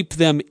keep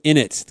them in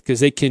it because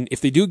they can, if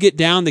they do get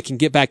down, they can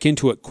get back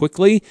into it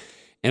quickly.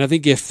 And I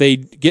think if they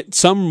get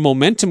some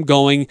momentum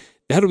going,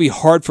 that'll be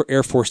hard for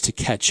Air Force to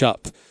catch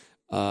up.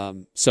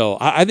 So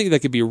I think that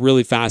could be a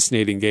really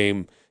fascinating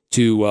game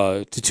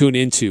to tune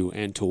into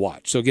and to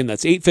watch. So again,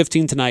 that's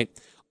 8:15 tonight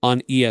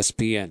on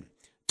ESPN.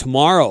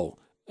 Tomorrow,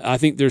 I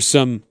think there's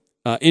some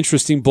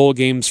interesting bowl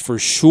games for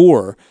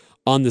sure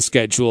on the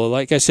schedule.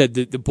 Like I said,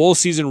 the bowl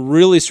season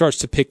really starts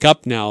to pick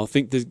up now. I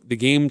think the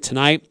game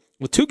tonight,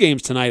 well, two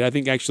games tonight, I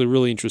think actually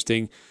really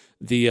interesting.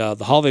 The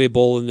Holiday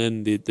Bowl and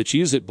then the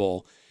Cheez-It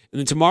Bowl. And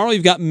then tomorrow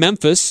you've got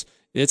Memphis.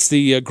 It's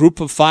the group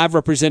of 5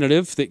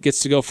 representative that gets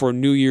to go for a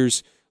New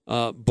Year's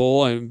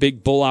bowl, a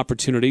big bowl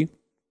opportunity.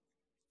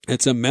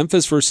 It's a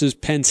Memphis versus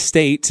Penn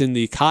State in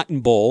the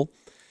Cotton Bowl.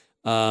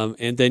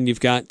 And then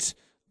you've got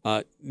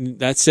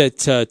That's at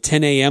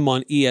 10 a.m.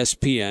 on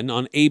ESPN.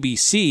 On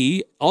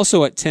ABC,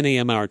 also at 10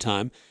 a.m. our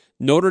time,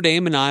 Notre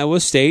Dame and Iowa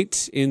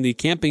State in the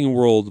Camping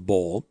World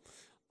Bowl.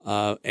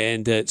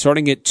 And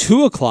starting at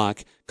 2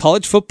 o'clock,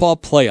 college football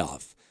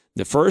playoff.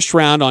 The first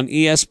round on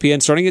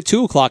ESPN starting at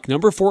 2 o'clock,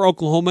 number 4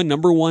 Oklahoma,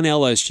 number 1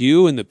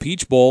 LSU in the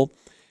Peach Bowl.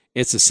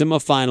 It's a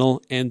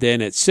semifinal. And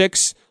then at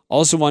 6,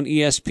 also on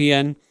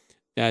ESPN,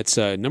 that's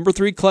number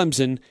 3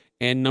 Clemson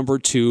and number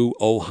 2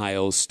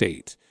 Ohio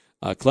State.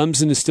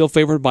 Clemson is still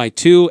favored by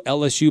 2,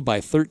 LSU by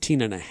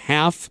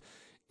 13.5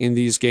 in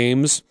these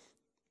games.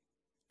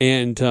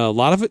 And a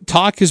lot of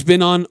talk has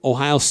been on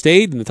Ohio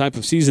State and the type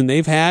of season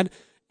they've had.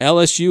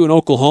 LSU and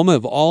Oklahoma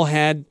have all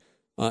had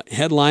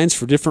headlines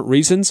for different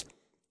reasons,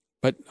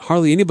 but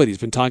hardly anybody's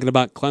been talking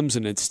about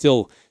Clemson. It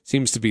still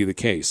seems to be the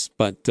case.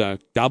 But Dabo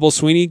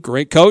Swinney,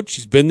 great coach.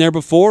 He's been there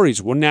before.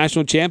 He's won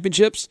national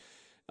championships.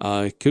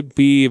 It could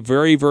be a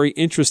very, very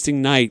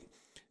interesting night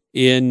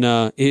in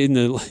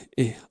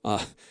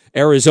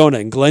Arizona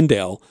and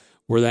Glendale,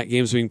 where that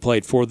game's being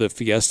played for the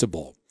Fiesta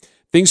Bowl.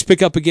 Things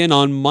pick up again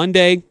on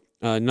Monday.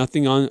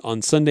 Nothing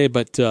on Sunday,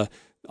 but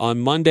on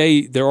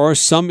Monday there are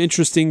some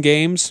interesting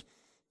games.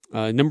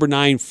 Number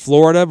 9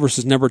 Florida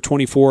versus number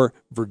 24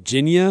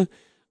 Virginia.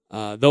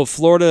 Though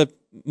Florida,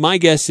 my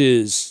guess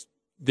is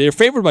they're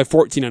favored by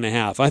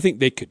 14.5. I think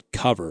they could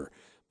cover.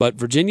 But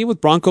Virginia with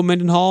Bronco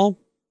Mendenhall,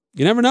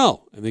 you never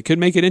know. And they could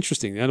make it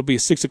interesting. That'll be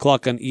 6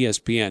 o'clock on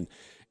ESPN.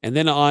 And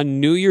then on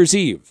New Year's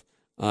Eve,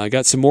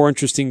 got some more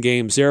interesting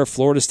games there.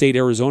 Florida State,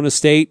 Arizona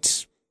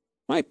State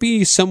might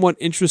be somewhat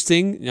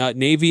interesting.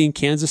 Navy and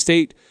Kansas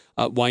State.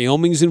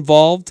 Wyoming's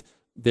involved.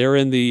 They're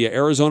in the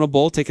Arizona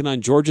Bowl taking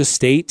on Georgia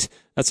State.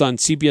 That's on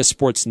CBS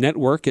Sports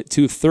Network at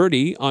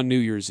 2:30 on New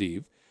Year's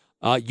Eve.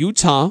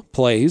 Utah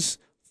plays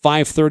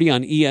 5:30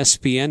 on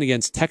ESPN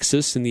against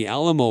Texas in the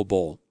Alamo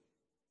Bowl.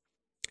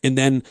 And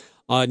then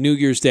New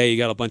Year's Day, you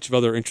got a bunch of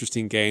other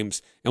interesting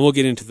games, and we'll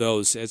get into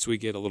those as we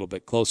get a little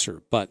bit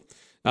closer. But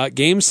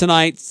games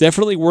tonight,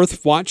 definitely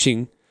worth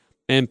watching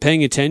and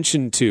paying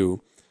attention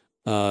to,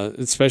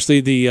 especially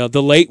the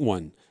late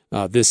one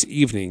this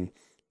evening.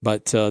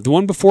 But the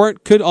one before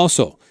it could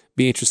also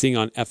be interesting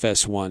on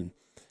FS1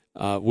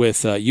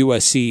 with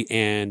USC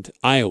and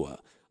Iowa.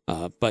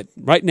 But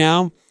right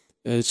now,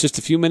 it's just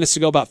a few minutes to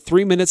go, about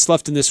 3 minutes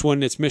left in this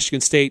one. It's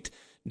Michigan State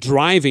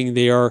driving.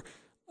 They are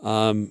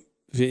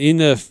in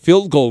the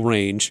field goal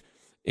range,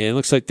 and it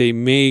looks like they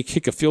may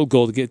kick a field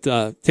goal to get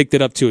take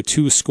that up to a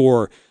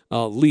 2-score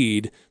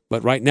lead.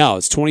 But right now,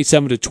 it's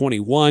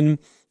 27-21,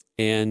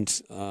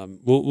 and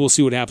we'll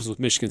see what happens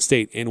with Michigan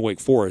State and Wake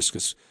Forest,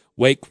 because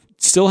Wake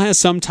still has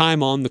some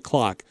time on the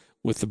clock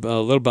with a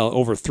little bit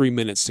over 3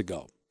 minutes to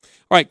go.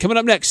 All right, coming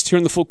up next here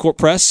in the Full Court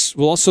Press,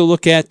 we'll also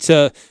look at,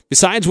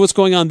 besides what's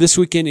going on this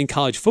weekend in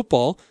college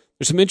football,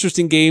 there's some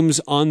interesting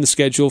games on the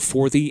schedule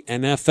for the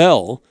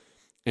NFL,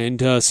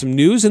 and some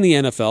news in the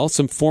NFL,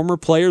 some former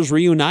players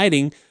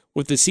reuniting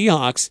with the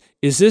Seahawks.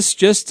 Is this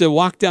just a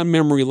walk down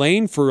memory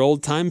lane for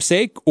old time's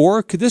sake,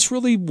 or could this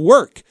really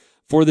work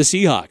for the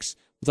Seahawks?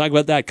 We'll talk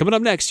about that coming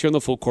up next here on the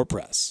Full Court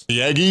Press. The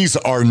Aggies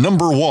are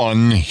number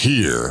 1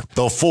 here.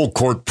 The Full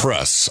Court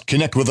Press.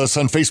 Connect with us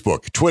on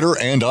Facebook, Twitter,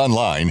 and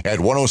online at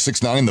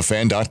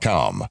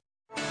 1069thefan.com.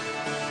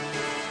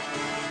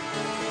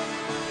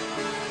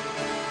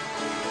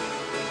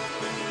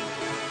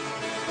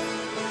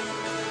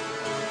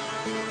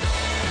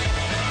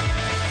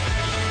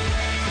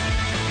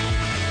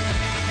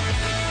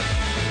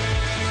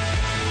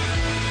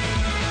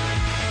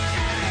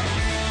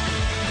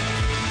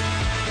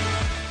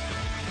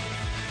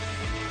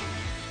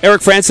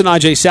 Eric Frandsen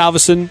Ajay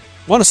Salvesen,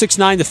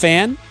 1069 The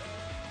Fan.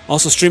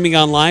 Also streaming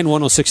online,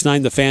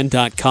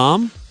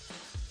 1069thefan.com.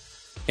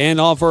 And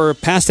all of our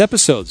past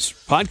episodes,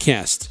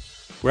 podcast,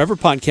 wherever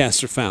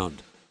podcasts are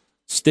found.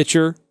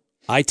 Stitcher,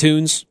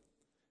 iTunes.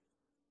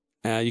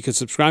 You can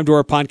subscribe to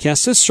our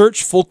podcast. Just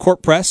search Full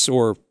Court Press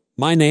or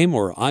my name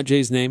or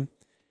Ajay's name,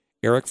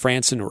 Eric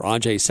Frandsen or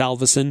Ajay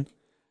Salvesen,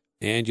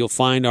 and you'll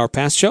find our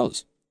past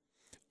shows.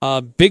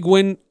 Big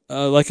win.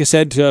 Like I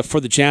said, for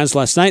the Jazz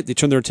last night, they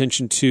turned their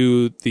attention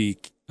to the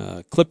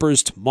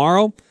Clippers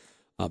tomorrow.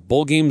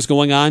 Bowl games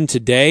going on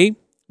today.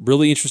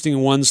 Really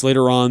interesting ones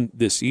later on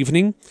this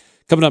evening.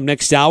 Coming up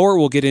next hour,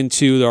 we'll get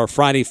into our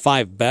Friday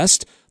 5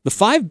 Best. The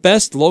 5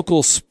 best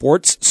local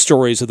sports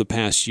stories of the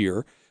past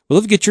year. We'd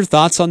love to get your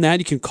thoughts on that.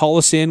 You can call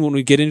us in when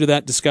we get into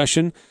that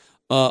discussion,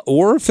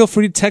 or feel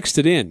free to text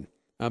it in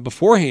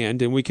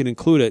beforehand, and we can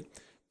include it.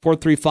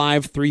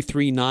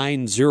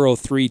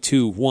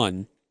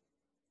 435-339-0321.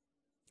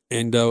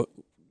 And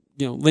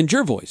lend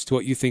your voice to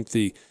what you think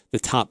the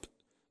top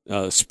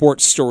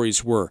sports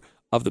stories were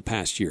of the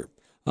past year.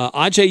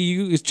 Ajay,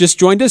 you just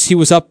joined us. He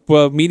was up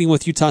meeting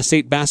with Utah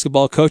State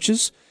basketball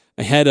coaches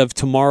ahead of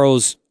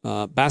tomorrow's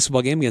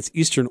basketball game against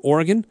Eastern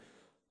Oregon.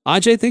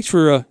 Ajay, thanks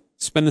for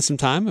spending some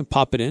time and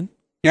popping in.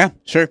 Yeah,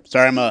 sure.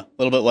 Sorry, I'm a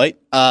little bit late.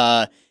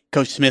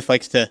 Coach Smith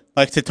likes to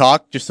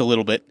talk just a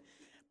little bit,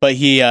 but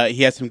he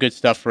has some good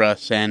stuff for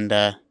us, and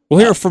we'll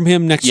hear from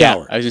him next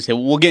hour. I was gonna say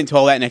we'll get into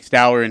all that next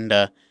hour,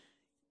 and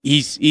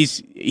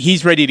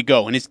he's ready to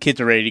go, and his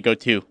kids are ready to go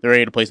too. They're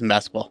ready to play some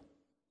basketball.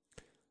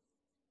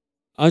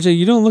 Ajay,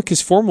 you don't look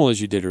as formal as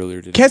you did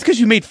earlier today. That's because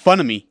you made fun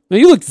of me. No,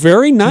 you look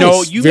very nice.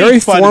 No, you very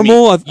made fun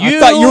formal. of me. I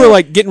thought you were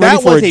like getting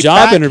ready for a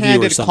job interview or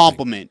backhanded something.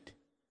 Compliment,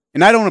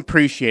 and I don't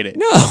appreciate it.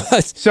 No,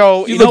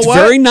 so you know looked what?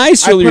 very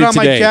nice earlier I put on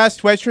today. my Jazz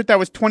sweatshirt that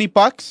was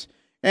 $20,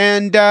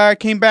 and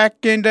came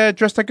back and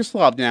dressed like a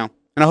slob now.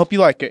 And I hope you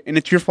like it. And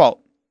it's your fault.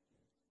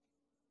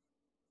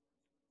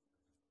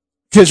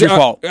 It's your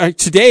fault.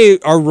 Today,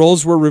 our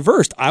roles were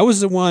reversed. I was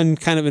the one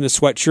kind of in a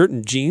sweatshirt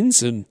and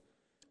jeans. And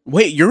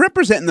wait, you're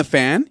representing the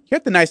fan? You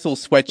got the nice little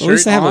sweatshirt at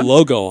least I have on. a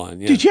logo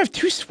on. Yeah. Dude, you have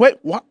two sweat...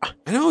 What?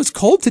 I know, it's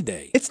cold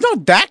today. It's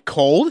not that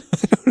cold.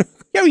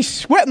 Yeah, he's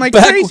sweating like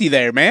crazy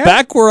there, man.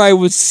 Back where I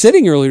was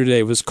sitting earlier today,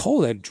 it was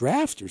cold. I had a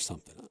draft or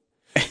something.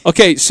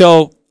 Okay,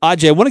 so,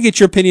 Ajay, I want to get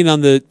your opinion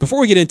on before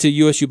we get into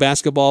USU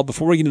basketball,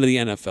 before we get into the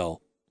NFL,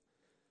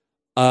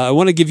 I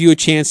want to give you a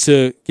chance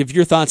to give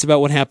your thoughts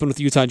about what happened with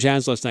the Utah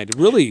Jazz last night. A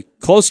really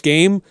close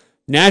game,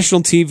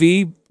 national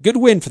TV, good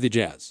win for the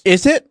Jazz.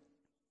 Is it?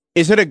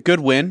 Is it a good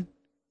win?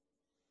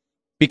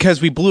 Because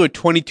we blew a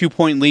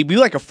 22-point lead. We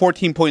blew like a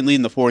 14-point lead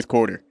in the fourth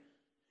quarter.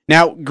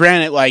 Now,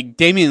 granted, like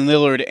Damian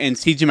Lillard and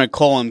CJ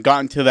McCollum got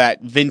into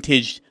that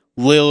vintage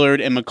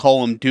Lillard and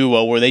McCollum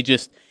duo where they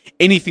just,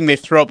 anything they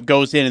throw up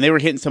goes in, and they were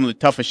hitting some of the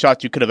toughest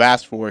shots you could have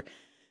asked for.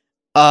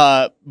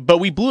 But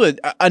we blew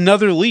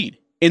another lead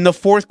in the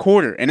fourth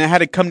quarter, and it had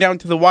to come down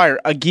to the wire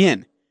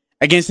again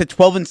against a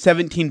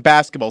 12-17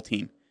 basketball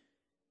team.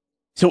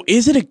 So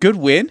is it a good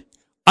win?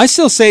 I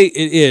still say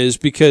it is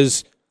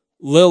because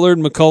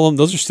Lillard, McCollum,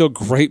 those are still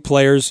great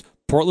players.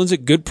 Portland's a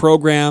good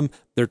program.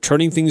 They're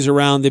turning things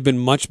around. They've been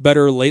much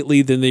better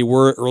lately than they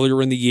were earlier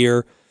in the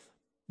year.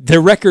 Their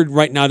record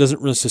right now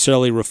doesn't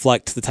necessarily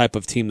reflect the type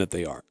of team that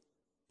they are.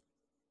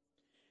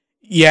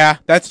 Yeah,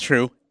 that's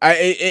true.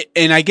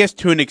 And I guess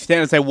to an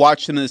extent, as I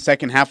watched them in the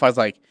second half, I was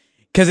like,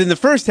 because in the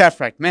first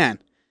half, like, man,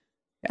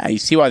 yeah, you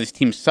see why this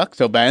team sucks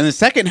so bad. In the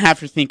second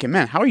half, you're thinking,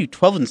 man, how are you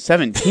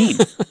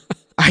 12-17?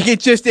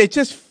 It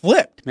just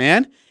flipped,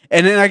 man.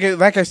 And then,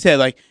 like I said,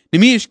 like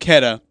Damian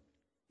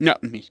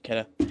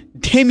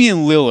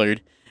Lillard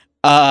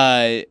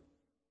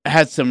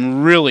had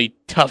some really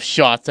tough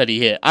shots that he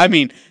hit. I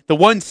mean, the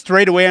one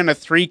straight away on a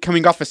three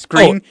coming off a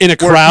screen in a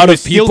crowd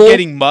of people still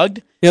getting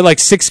mugged. He had like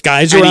six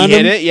guys and around he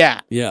him. Hit it,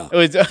 yeah. Yeah. It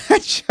was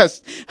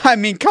just, I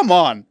mean, come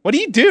on. What do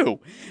you do?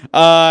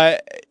 I'll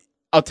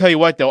tell you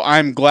what, though.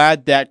 I'm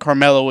glad that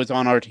Carmelo was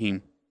on our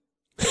team.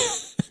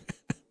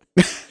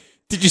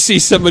 Did you see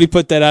somebody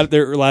put that out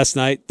there last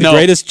night? The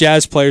greatest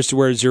Jazz players to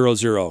wear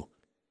 0-0.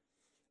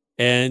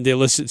 And they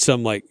listed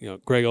some like,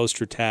 Greg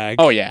Ostertag.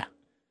 Oh, yeah.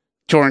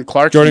 Jordan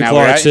Clarkson.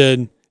 Right?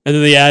 And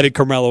then they added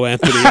Carmelo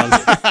Anthony on there.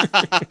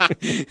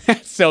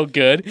 That's so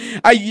good.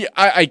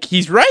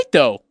 He's right,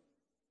 though.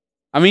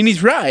 I mean,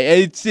 he's right.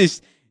 It's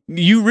just,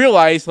 you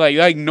realize,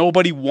 like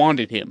nobody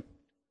wanted him.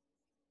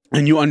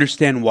 And you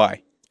understand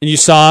why. And you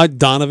saw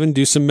Donovan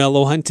do some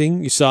mellow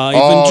hunting. You saw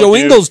even Joe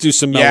Ingles do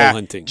some mellow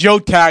hunting. Joe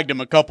tagged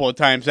him a couple of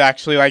times,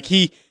 actually. Like,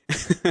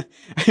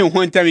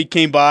 one time he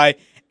came by,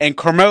 and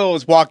Carmelo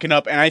was walking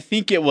up, and I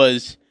think it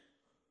was,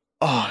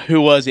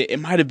 who was it? It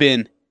might have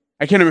been,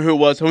 I can't remember who it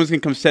was. Someone's going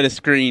to come set a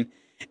screen,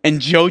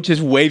 and Joe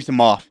just waves him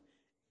off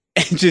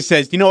and just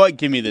says, you know what?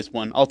 Give me this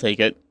one. I'll take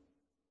it.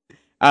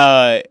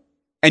 And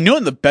you know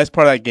what the best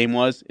part of that game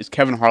was? Is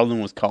Kevin Harlan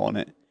was calling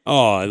it.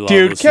 Oh, I love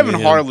Dude, Kevin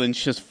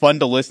Harlan's just fun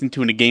to listen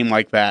to in a game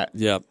like that.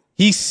 Yep.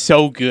 He's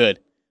so good.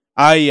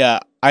 I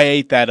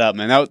ate that up,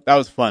 man. That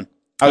was fun.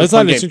 I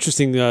thought it's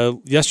interesting.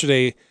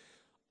 Yesterday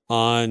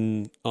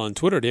on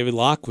Twitter, David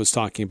Locke was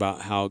talking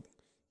about how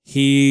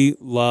he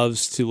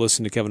loves to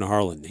listen to Kevin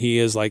Harlan. He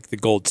is like the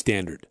gold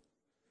standard.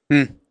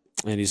 And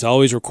he's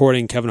always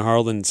recording Kevin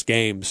Harlan's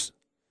games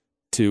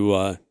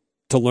to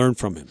learn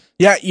from him.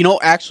 Yeah,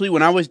 actually,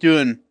 when I was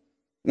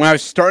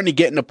starting to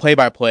get into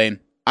play-by-play,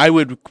 I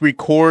would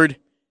record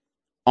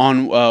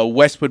on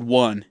Westwood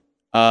One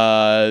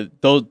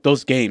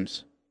those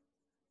games,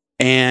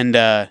 and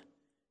it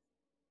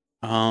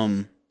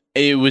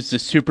was the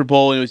Super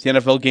Bowl and it was the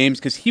NFL games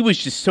because he was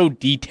just so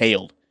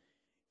detailed.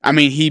 I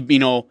mean, he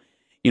with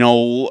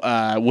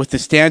the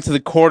stance of the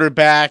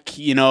quarterback,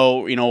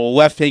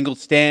 left angled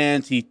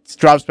stance, he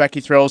drops back, he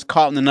throws,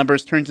 caught in the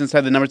numbers, turns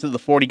inside the numbers to the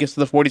 40, gets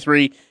to the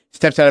 43,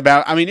 steps out of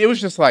bounds. I mean, it was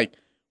just like,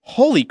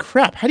 holy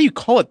crap! How do you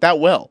call it that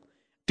well?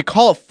 To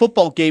call a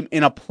football game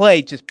in a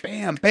play, just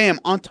bam, bam,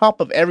 on top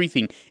of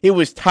everything. It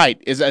was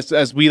tight,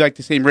 as we like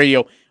to say in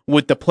radio,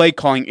 with the play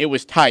calling, it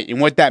was tight.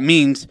 And what that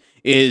means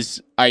is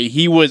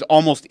he was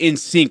almost in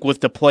sync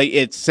with the play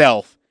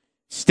itself,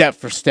 step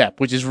for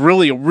step, which is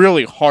really,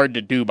 really hard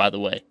to do, by the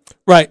way.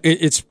 Right.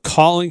 It's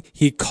calling.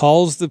 He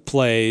calls the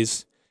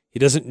plays. He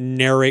doesn't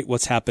narrate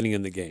what's happening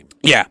in the game.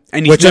 Yeah.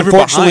 And he's which, never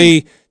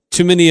unfortunately, behind.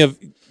 Too many of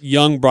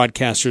young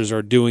broadcasters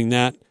are doing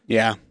that.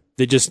 Yeah.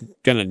 They're just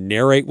going to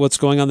narrate what's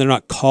going on. They're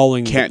not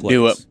calling the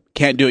plays.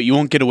 Can't do it. You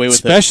won't get away with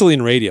it. Especially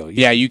in radio.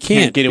 You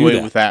can't get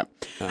away with that.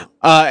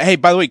 Hey,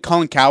 by the way,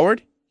 Colin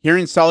Coward, here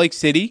in Salt Lake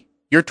City,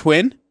 your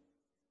twin,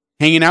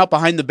 hanging out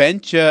behind the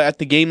bench at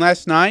the game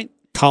last night.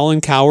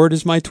 Colin Cowherd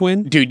is my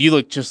twin. Dude, you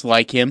look just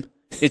like him.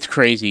 It's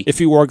crazy. If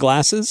he wore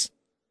glasses?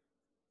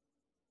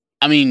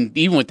 I mean,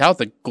 even without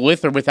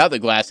the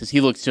glasses,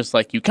 he looks just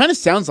like you. Kind of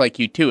sounds like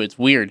you, too. It's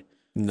weird.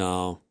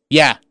 No.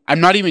 Yeah, I'm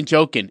not even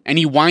joking. And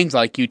he whines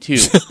like you, too.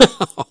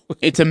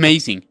 It's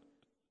amazing.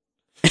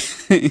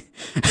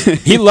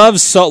 He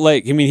loves Salt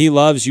Lake. I mean, he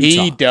loves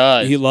Utah. He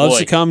does. He loves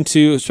to come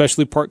to,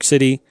 especially Park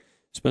City.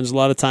 Spends a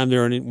lot of time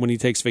there when he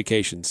takes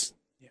vacations.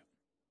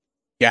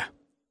 Yeah.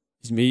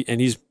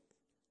 He's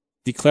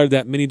declared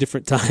that many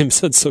different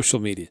times on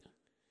social media.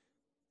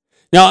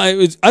 Now,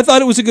 I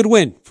thought it was a good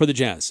win for the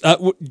Jazz.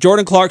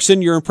 Jordan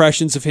Clarkson, your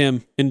impressions of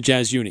him in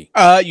Jazz Uni?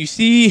 You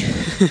see,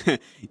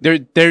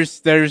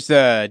 there's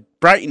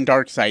bright and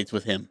dark sides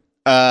with him.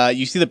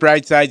 You see the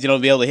bright sides, be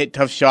able to hit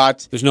tough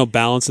shots. There's no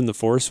balance in the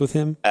force with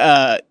him?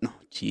 No,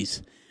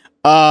 jeez.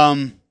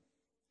 And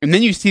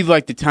then you see,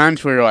 the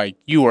times where,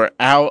 you are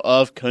out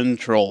of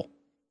control.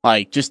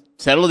 Just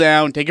settle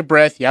down, take a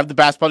breath, you have the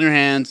basketball in your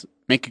hands,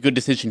 make a good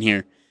decision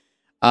here.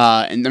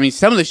 And I mean,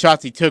 some of the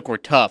shots he took were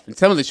tough, and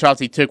some of the shots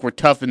he took were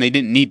tough and they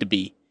didn't need to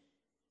be.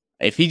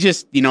 If he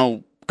just,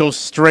 goes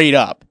straight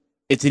up,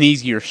 it's an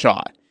easier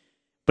shot.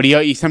 But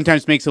he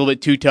sometimes makes it a little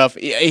bit too tough.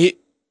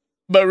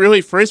 But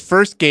really, for his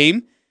first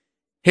game,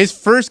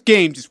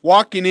 just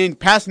walking in,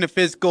 passing a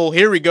physical,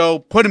 here we go,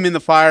 put him in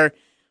the fire,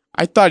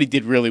 I thought he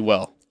did really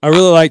well. I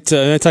really liked,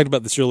 I talked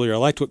about this earlier, I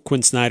liked what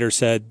Quinn Snyder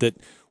said, that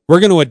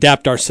we're going to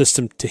adapt our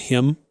system to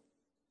him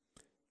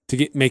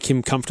to make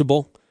him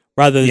comfortable,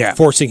 rather than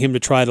forcing him to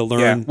try to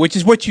learn. Yeah, which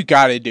is what you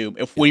got to do.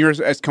 When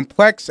you're as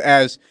complex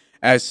as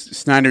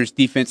Snyder's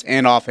defense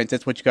and offense,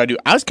 that's what you got to do.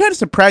 I was kind of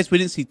surprised we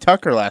didn't see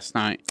Tucker last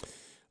night.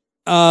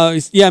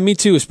 Yeah, me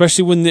too,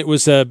 especially when it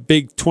was a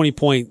big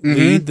 20-point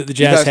lead that the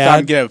Jazz had.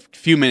 To get a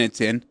few minutes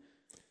in.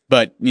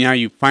 But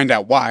you find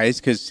out why. It's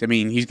because, I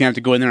mean, he's going to have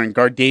to go in there and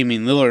guard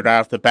Damian Lillard right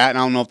off the bat, and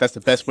I don't know if that's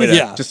the best way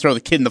to just throw the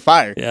kid in the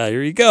fire. Yeah,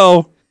 here you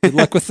go. Good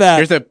luck with that.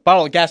 Here's a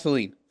bottle of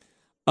gasoline.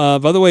 By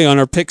the way, on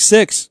our pick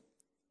 6,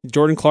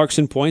 Jordan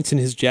Clarkson points in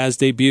his Jazz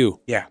debut.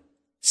 Yeah.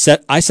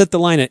 I set the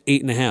line at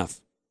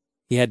 8.5.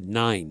 He had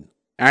 9.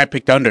 I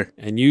picked under.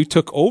 And you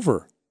took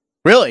over.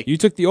 Really? You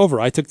took the over.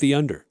 I took the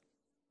under.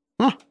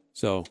 Huh.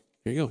 So,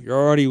 here you go. You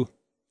already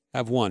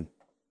have one.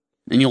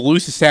 And you'll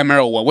lose to Sam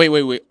Merrill.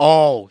 Wait.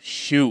 Oh,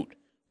 shoot.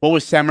 What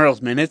was Sam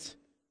Merrill's minutes?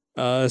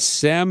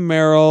 Sam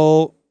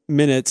Merrill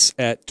minutes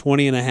at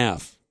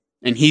 20.5.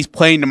 And he's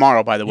playing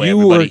tomorrow, by the way, you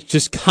everybody. were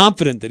just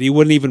confident that he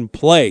wouldn't even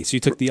play, so you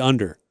took the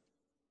under.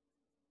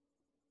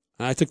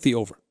 I took the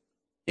over.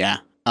 Yeah.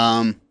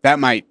 That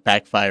might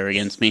backfire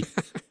against me.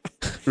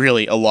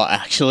 Really, a lot,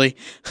 actually.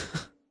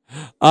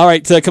 All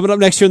right, coming up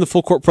next year in the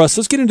Full Court Press,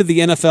 let's get into the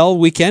NFL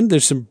weekend.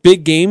 There's some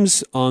big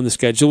games on the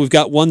schedule. We've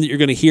got one that you're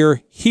going to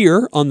hear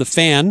here on The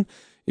Fan.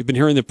 You've been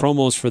hearing the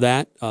promos for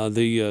that.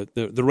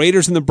 The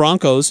Raiders and the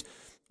Broncos.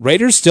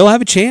 Raiders still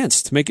have a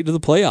chance to make it to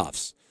the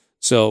playoffs.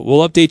 So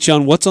we'll update you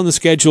on what's on the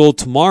schedule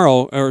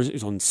tomorrow, or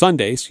on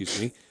Sunday,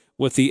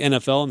 with the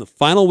NFL in the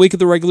final week of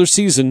the regular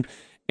season.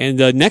 And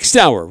next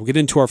hour, we'll get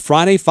into our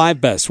Friday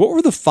 5 Best. What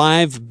were the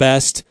 5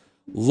 best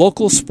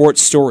local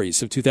sports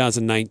stories of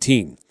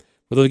 2019?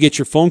 We'll get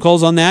your phone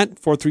calls on that,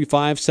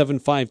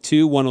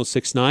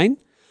 435-752-1069.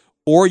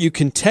 Or you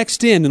can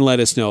text in and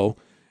let us know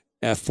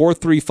at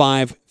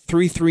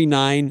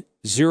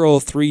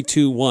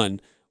 435-339-0321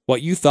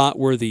 what you thought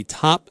were the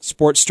top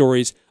sports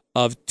stories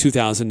of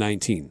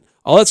 2019.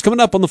 All that's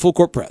coming up on the Full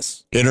Court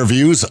Press.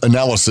 Interviews,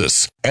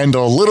 analysis, and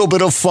a little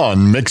bit of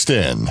fun mixed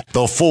in.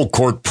 The Full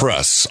Court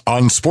Press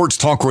on Sports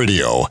Talk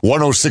Radio,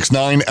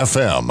 106.9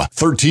 FM,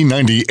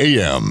 1390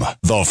 AM.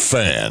 The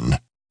Fan.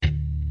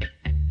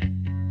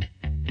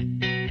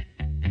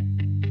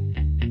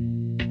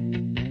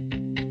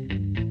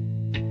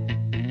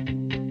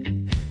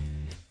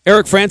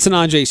 Eric Frandsen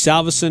Ajay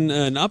Salvesen,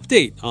 an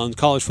update on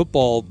college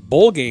football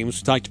bowl games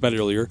we talked about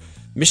earlier.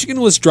 Michigan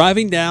was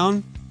driving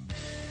down,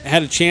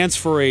 had a chance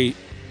for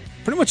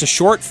pretty much a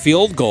short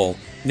field goal,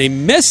 and they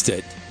missed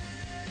it.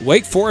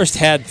 Wake Forest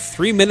had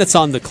 3 minutes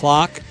on the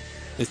clock,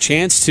 the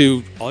chance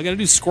to, all you got to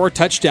do is score a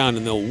touchdown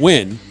and they'll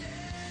win.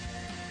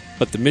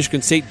 But the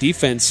Michigan State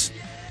defense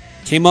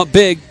came up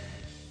big,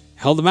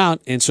 held them out,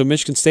 and so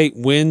Michigan State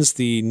wins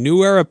the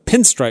New Era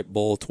Pinstripe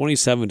Bowl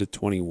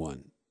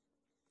 27-21.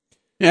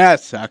 Yeah, it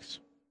sucks.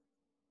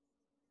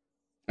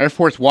 Air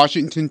Force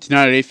Washington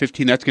tonight at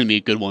 8:15. That's going to be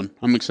a good one.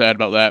 I'm excited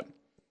about that.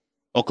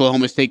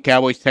 Oklahoma State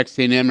Cowboys, Texas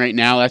A&M right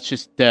now. That's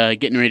just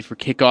getting ready for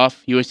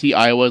kickoff. USC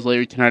Iowa's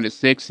later tonight at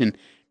 6. And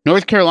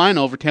North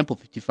Carolina over Temple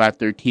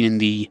 55-13 in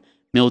the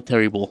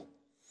Military Bowl.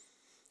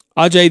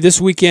 Ajay,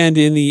 this weekend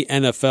in the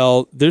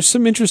NFL, there's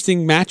some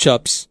interesting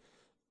matchups.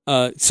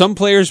 Some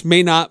players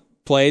may not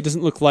play. It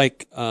doesn't look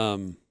like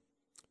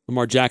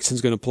Lamar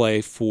Jackson's going to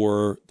play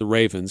for the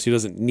Ravens. He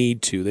doesn't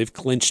need to. They've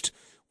clinched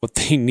what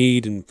they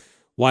need, and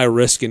why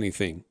risk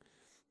anything?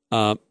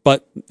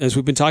 But as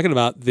we've been talking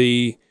about,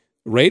 the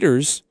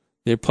Raiders,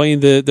 they're playing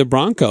the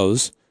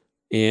Broncos,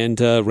 and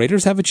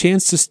Raiders have a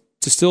chance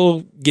to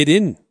still get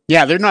in.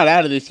 Yeah, they're not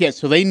out of this yet,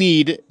 so they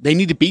need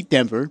to beat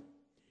Denver.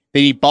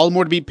 They need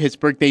Baltimore to beat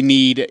Pittsburgh. They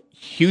need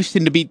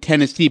Houston to beat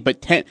Tennessee.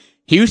 But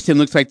Houston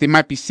looks like they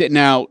might be sitting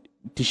out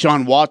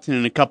Deshaun Watson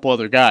and a couple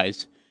other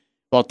guys.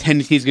 Well,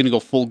 Tennessee's going to go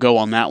full go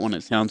on that one,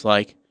 it sounds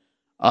like.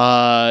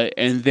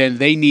 And then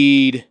they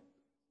need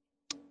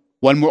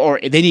one more, or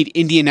they need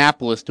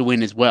Indianapolis to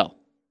win as well.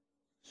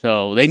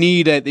 So they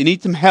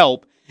need some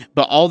help,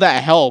 but all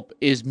that help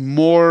is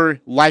more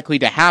likely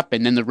to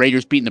happen than the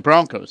Raiders beating the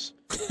Broncos.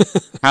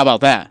 How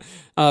about that?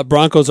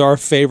 Broncos are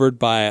favored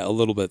by a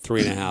little bit,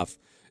 3.5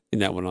 in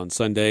that one on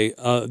Sunday.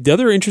 The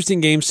other interesting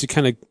games to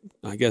kind of,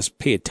 I guess,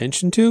 pay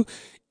attention to,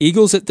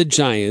 Eagles at the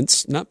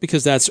Giants, not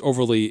because that's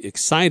overly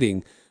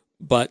exciting,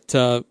 but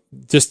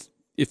just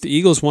if the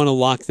Eagles want to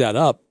lock that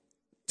up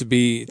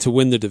to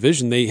win the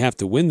division, they have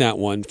to win that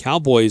one.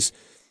 Cowboys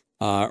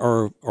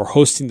are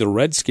hosting the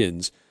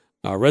Redskins.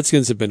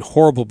 Redskins have been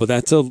horrible, but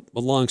that's a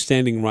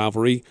long-standing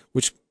rivalry,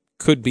 which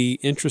could be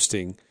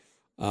interesting.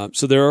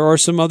 So there are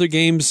some other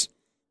games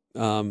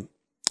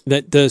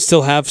that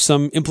still have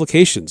some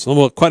implications.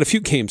 Well, quite a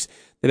few games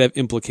that have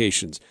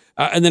implications.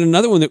 And then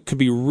another one that could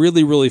be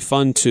really, really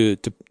fun to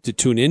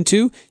tune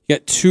into. You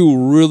got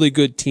two really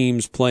good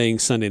teams playing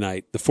Sunday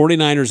night. The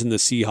 49ers and the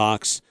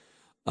Seahawks.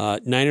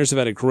 Niners have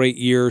had a great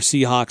year.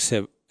 Seahawks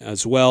have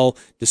as well.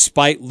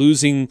 Despite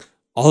losing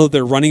all of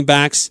their running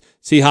backs,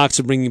 Seahawks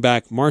are bringing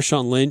back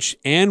Marshawn Lynch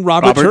and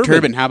Robert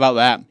Turbin. How about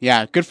that?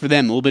 Yeah, good for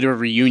them. A little bit of a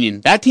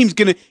reunion. That team's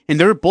and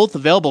they're both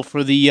available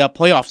for the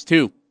playoffs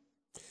too.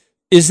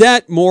 Is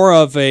that more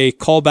of a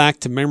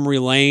callback to memory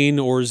lane,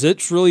 or is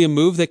it really a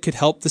move that could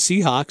help the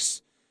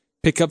Seahawks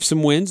pick up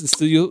some wins and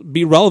still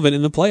be relevant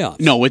in the playoffs?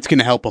 No, it's going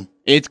to help them.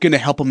 It's going to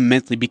help them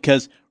immensely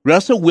because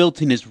Russell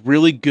Wilson is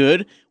really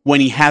good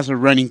when he has a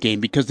running game,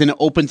 because then it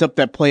opens up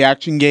that play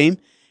action game.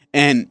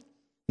 And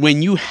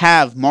when you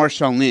have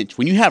Marshawn Lynch,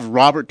 when you have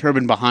Robert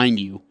Turbin behind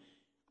you,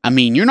 I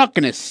mean, you're not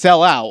going to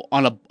sell out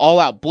on an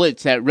all-out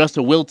blitz at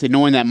Russell Wilson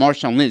knowing that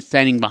Marshawn Lynch is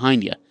standing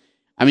behind you.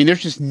 I mean,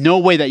 there's just no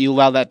way that you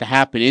allow that to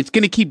happen. It's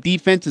going to keep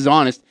defenses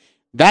honest.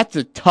 That's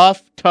a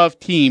tough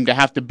team to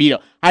have to beat.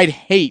 I'd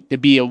hate to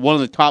be one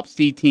of the top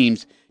seed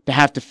teams to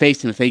have to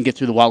face them if they can get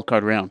through the wild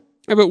card round.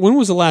 Yeah, but when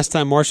was the last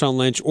time Marshawn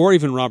Lynch or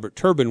even Robert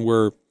Turbin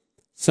were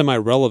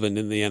semi-relevant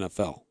in the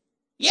NFL?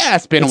 Yeah,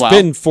 it's been a while.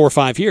 It's been 4 or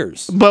 5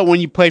 years. But when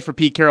you play for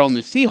Pete Carroll and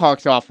the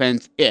Seahawks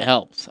offense, it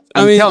helps.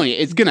 I'm telling you,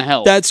 it's going to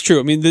help. That's true.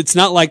 I mean, it's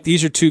not like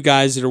these are two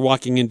guys that are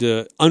walking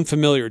into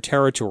unfamiliar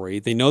territory.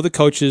 They know the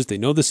coaches. They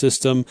know the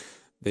system.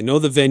 They know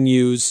the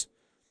venues.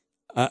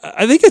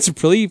 I think it's a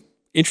pretty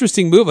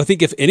interesting move. I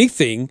think if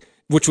anything,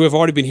 which we've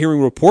already been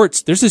hearing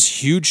reports, there's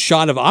this huge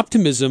shot of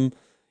optimism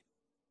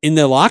in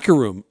the locker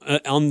room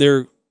at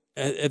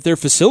their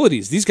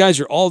facilities. These guys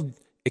are all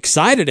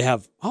excited to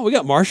have, we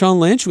got Marshawn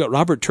Lynch, we got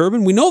Robert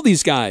Turbin. We know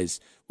these guys.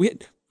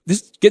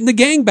 Getting the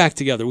gang back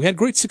together. We had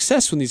great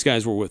success when these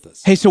guys were with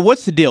us. Hey, so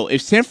what's the deal?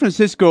 If San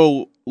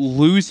Francisco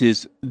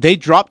loses, they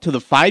drop to the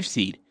 5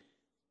 seed.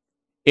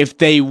 If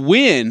they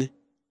win,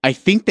 I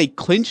think they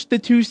clinch the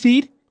 2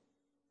 seed.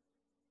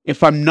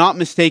 If I'm not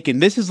mistaken,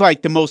 this is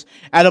like the most,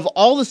 out of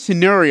all the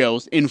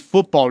scenarios in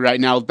football right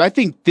now, I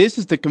think this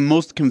is the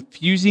most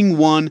confusing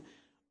one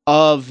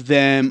of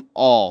them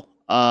all.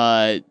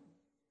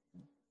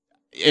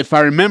 If I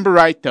remember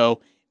right,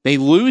 though, they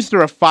lose,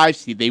 they're a 5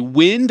 seed. They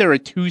win, they're a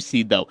 2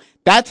 seed, though.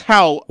 That's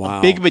how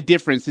big of a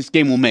difference this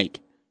game will make.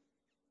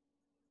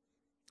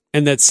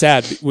 And that's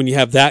sad when you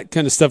have that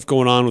kind of stuff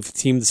going on with a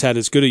team that's had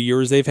as good a year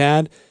as they've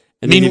had.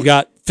 And then you've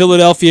got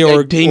Philadelphia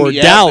or Dallas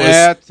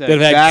that have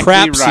had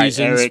crap seasons,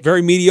 Eric.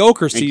 Very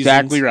mediocre seasons.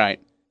 Exactly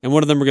right. And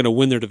one of them are going to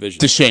win their division.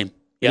 It's a shame.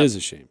 It is a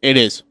shame. It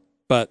is.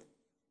 But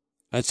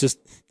that's just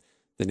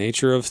the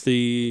nature of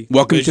the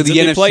welcome to the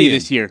NFC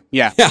this year.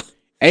 Yeah.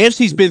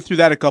 AFC's been through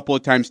that a couple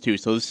of times too,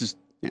 so this is,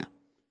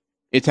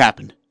 it's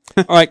happened.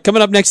 All right,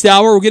 coming up next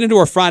hour, we'll get into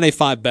our Friday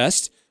 5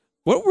 Best.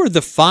 What were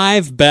the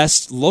 5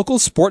 best local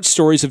sports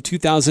stories of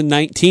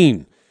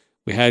 2019?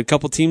 We had a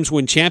couple teams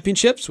win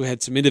championships. We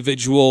had some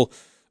individual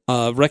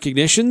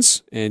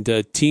recognitions, and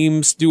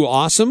teams do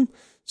awesome.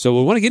 So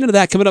we want to get into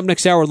that coming up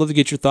next hour. I'd love to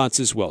get your thoughts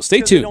as well. Stay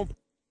tuned.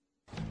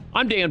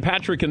 I'm Dan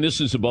Patrick, and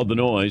this is Above the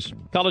Noise.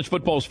 College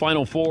football's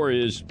Final Four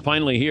is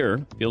finally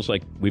here. Feels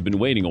like we've been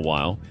waiting a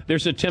while.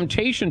 There's a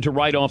temptation to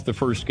write off the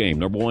first game,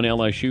 number 1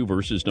 LSU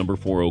versus number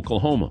 4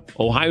 Oklahoma.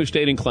 Ohio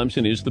State and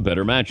Clemson is the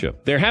better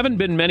matchup. There haven't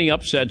been many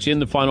upsets in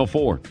the Final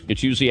Four.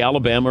 It's usually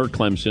Alabama or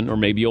Clemson or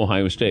maybe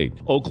Ohio State.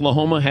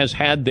 Oklahoma has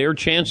had their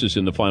chances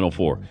in the Final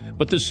Four,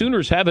 but the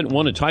Sooners haven't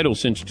won a title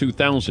since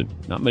 2000.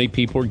 Not many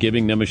people are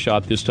giving them a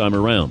shot this time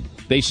around.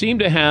 They seem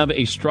to have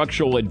a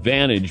structural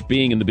advantage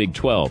being in the Big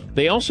 12.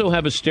 They also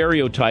have a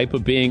stereotype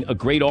of being a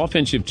great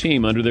offensive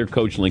team under their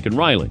coach Lincoln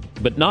Riley,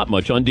 but not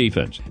much on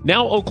defense.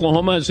 Now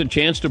Oklahoma has a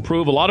chance to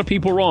prove a lot of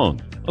people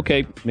wrong.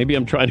 Okay, maybe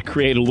I'm trying to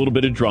create a little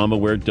bit of drama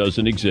where it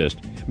doesn't exist.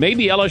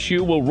 Maybe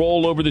LSU will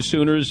roll over the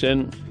Sooners,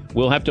 and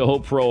we'll have to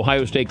hope for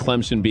Ohio State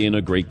Clemson being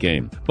a great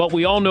game. But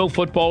we all know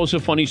football is a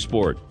funny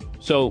sport.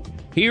 So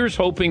here's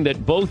hoping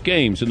that both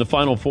games in the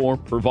Final Four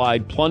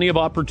provide plenty of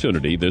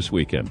opportunity this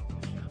weekend.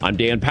 I'm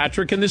Dan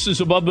Patrick, and this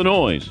is Above the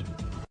Noise.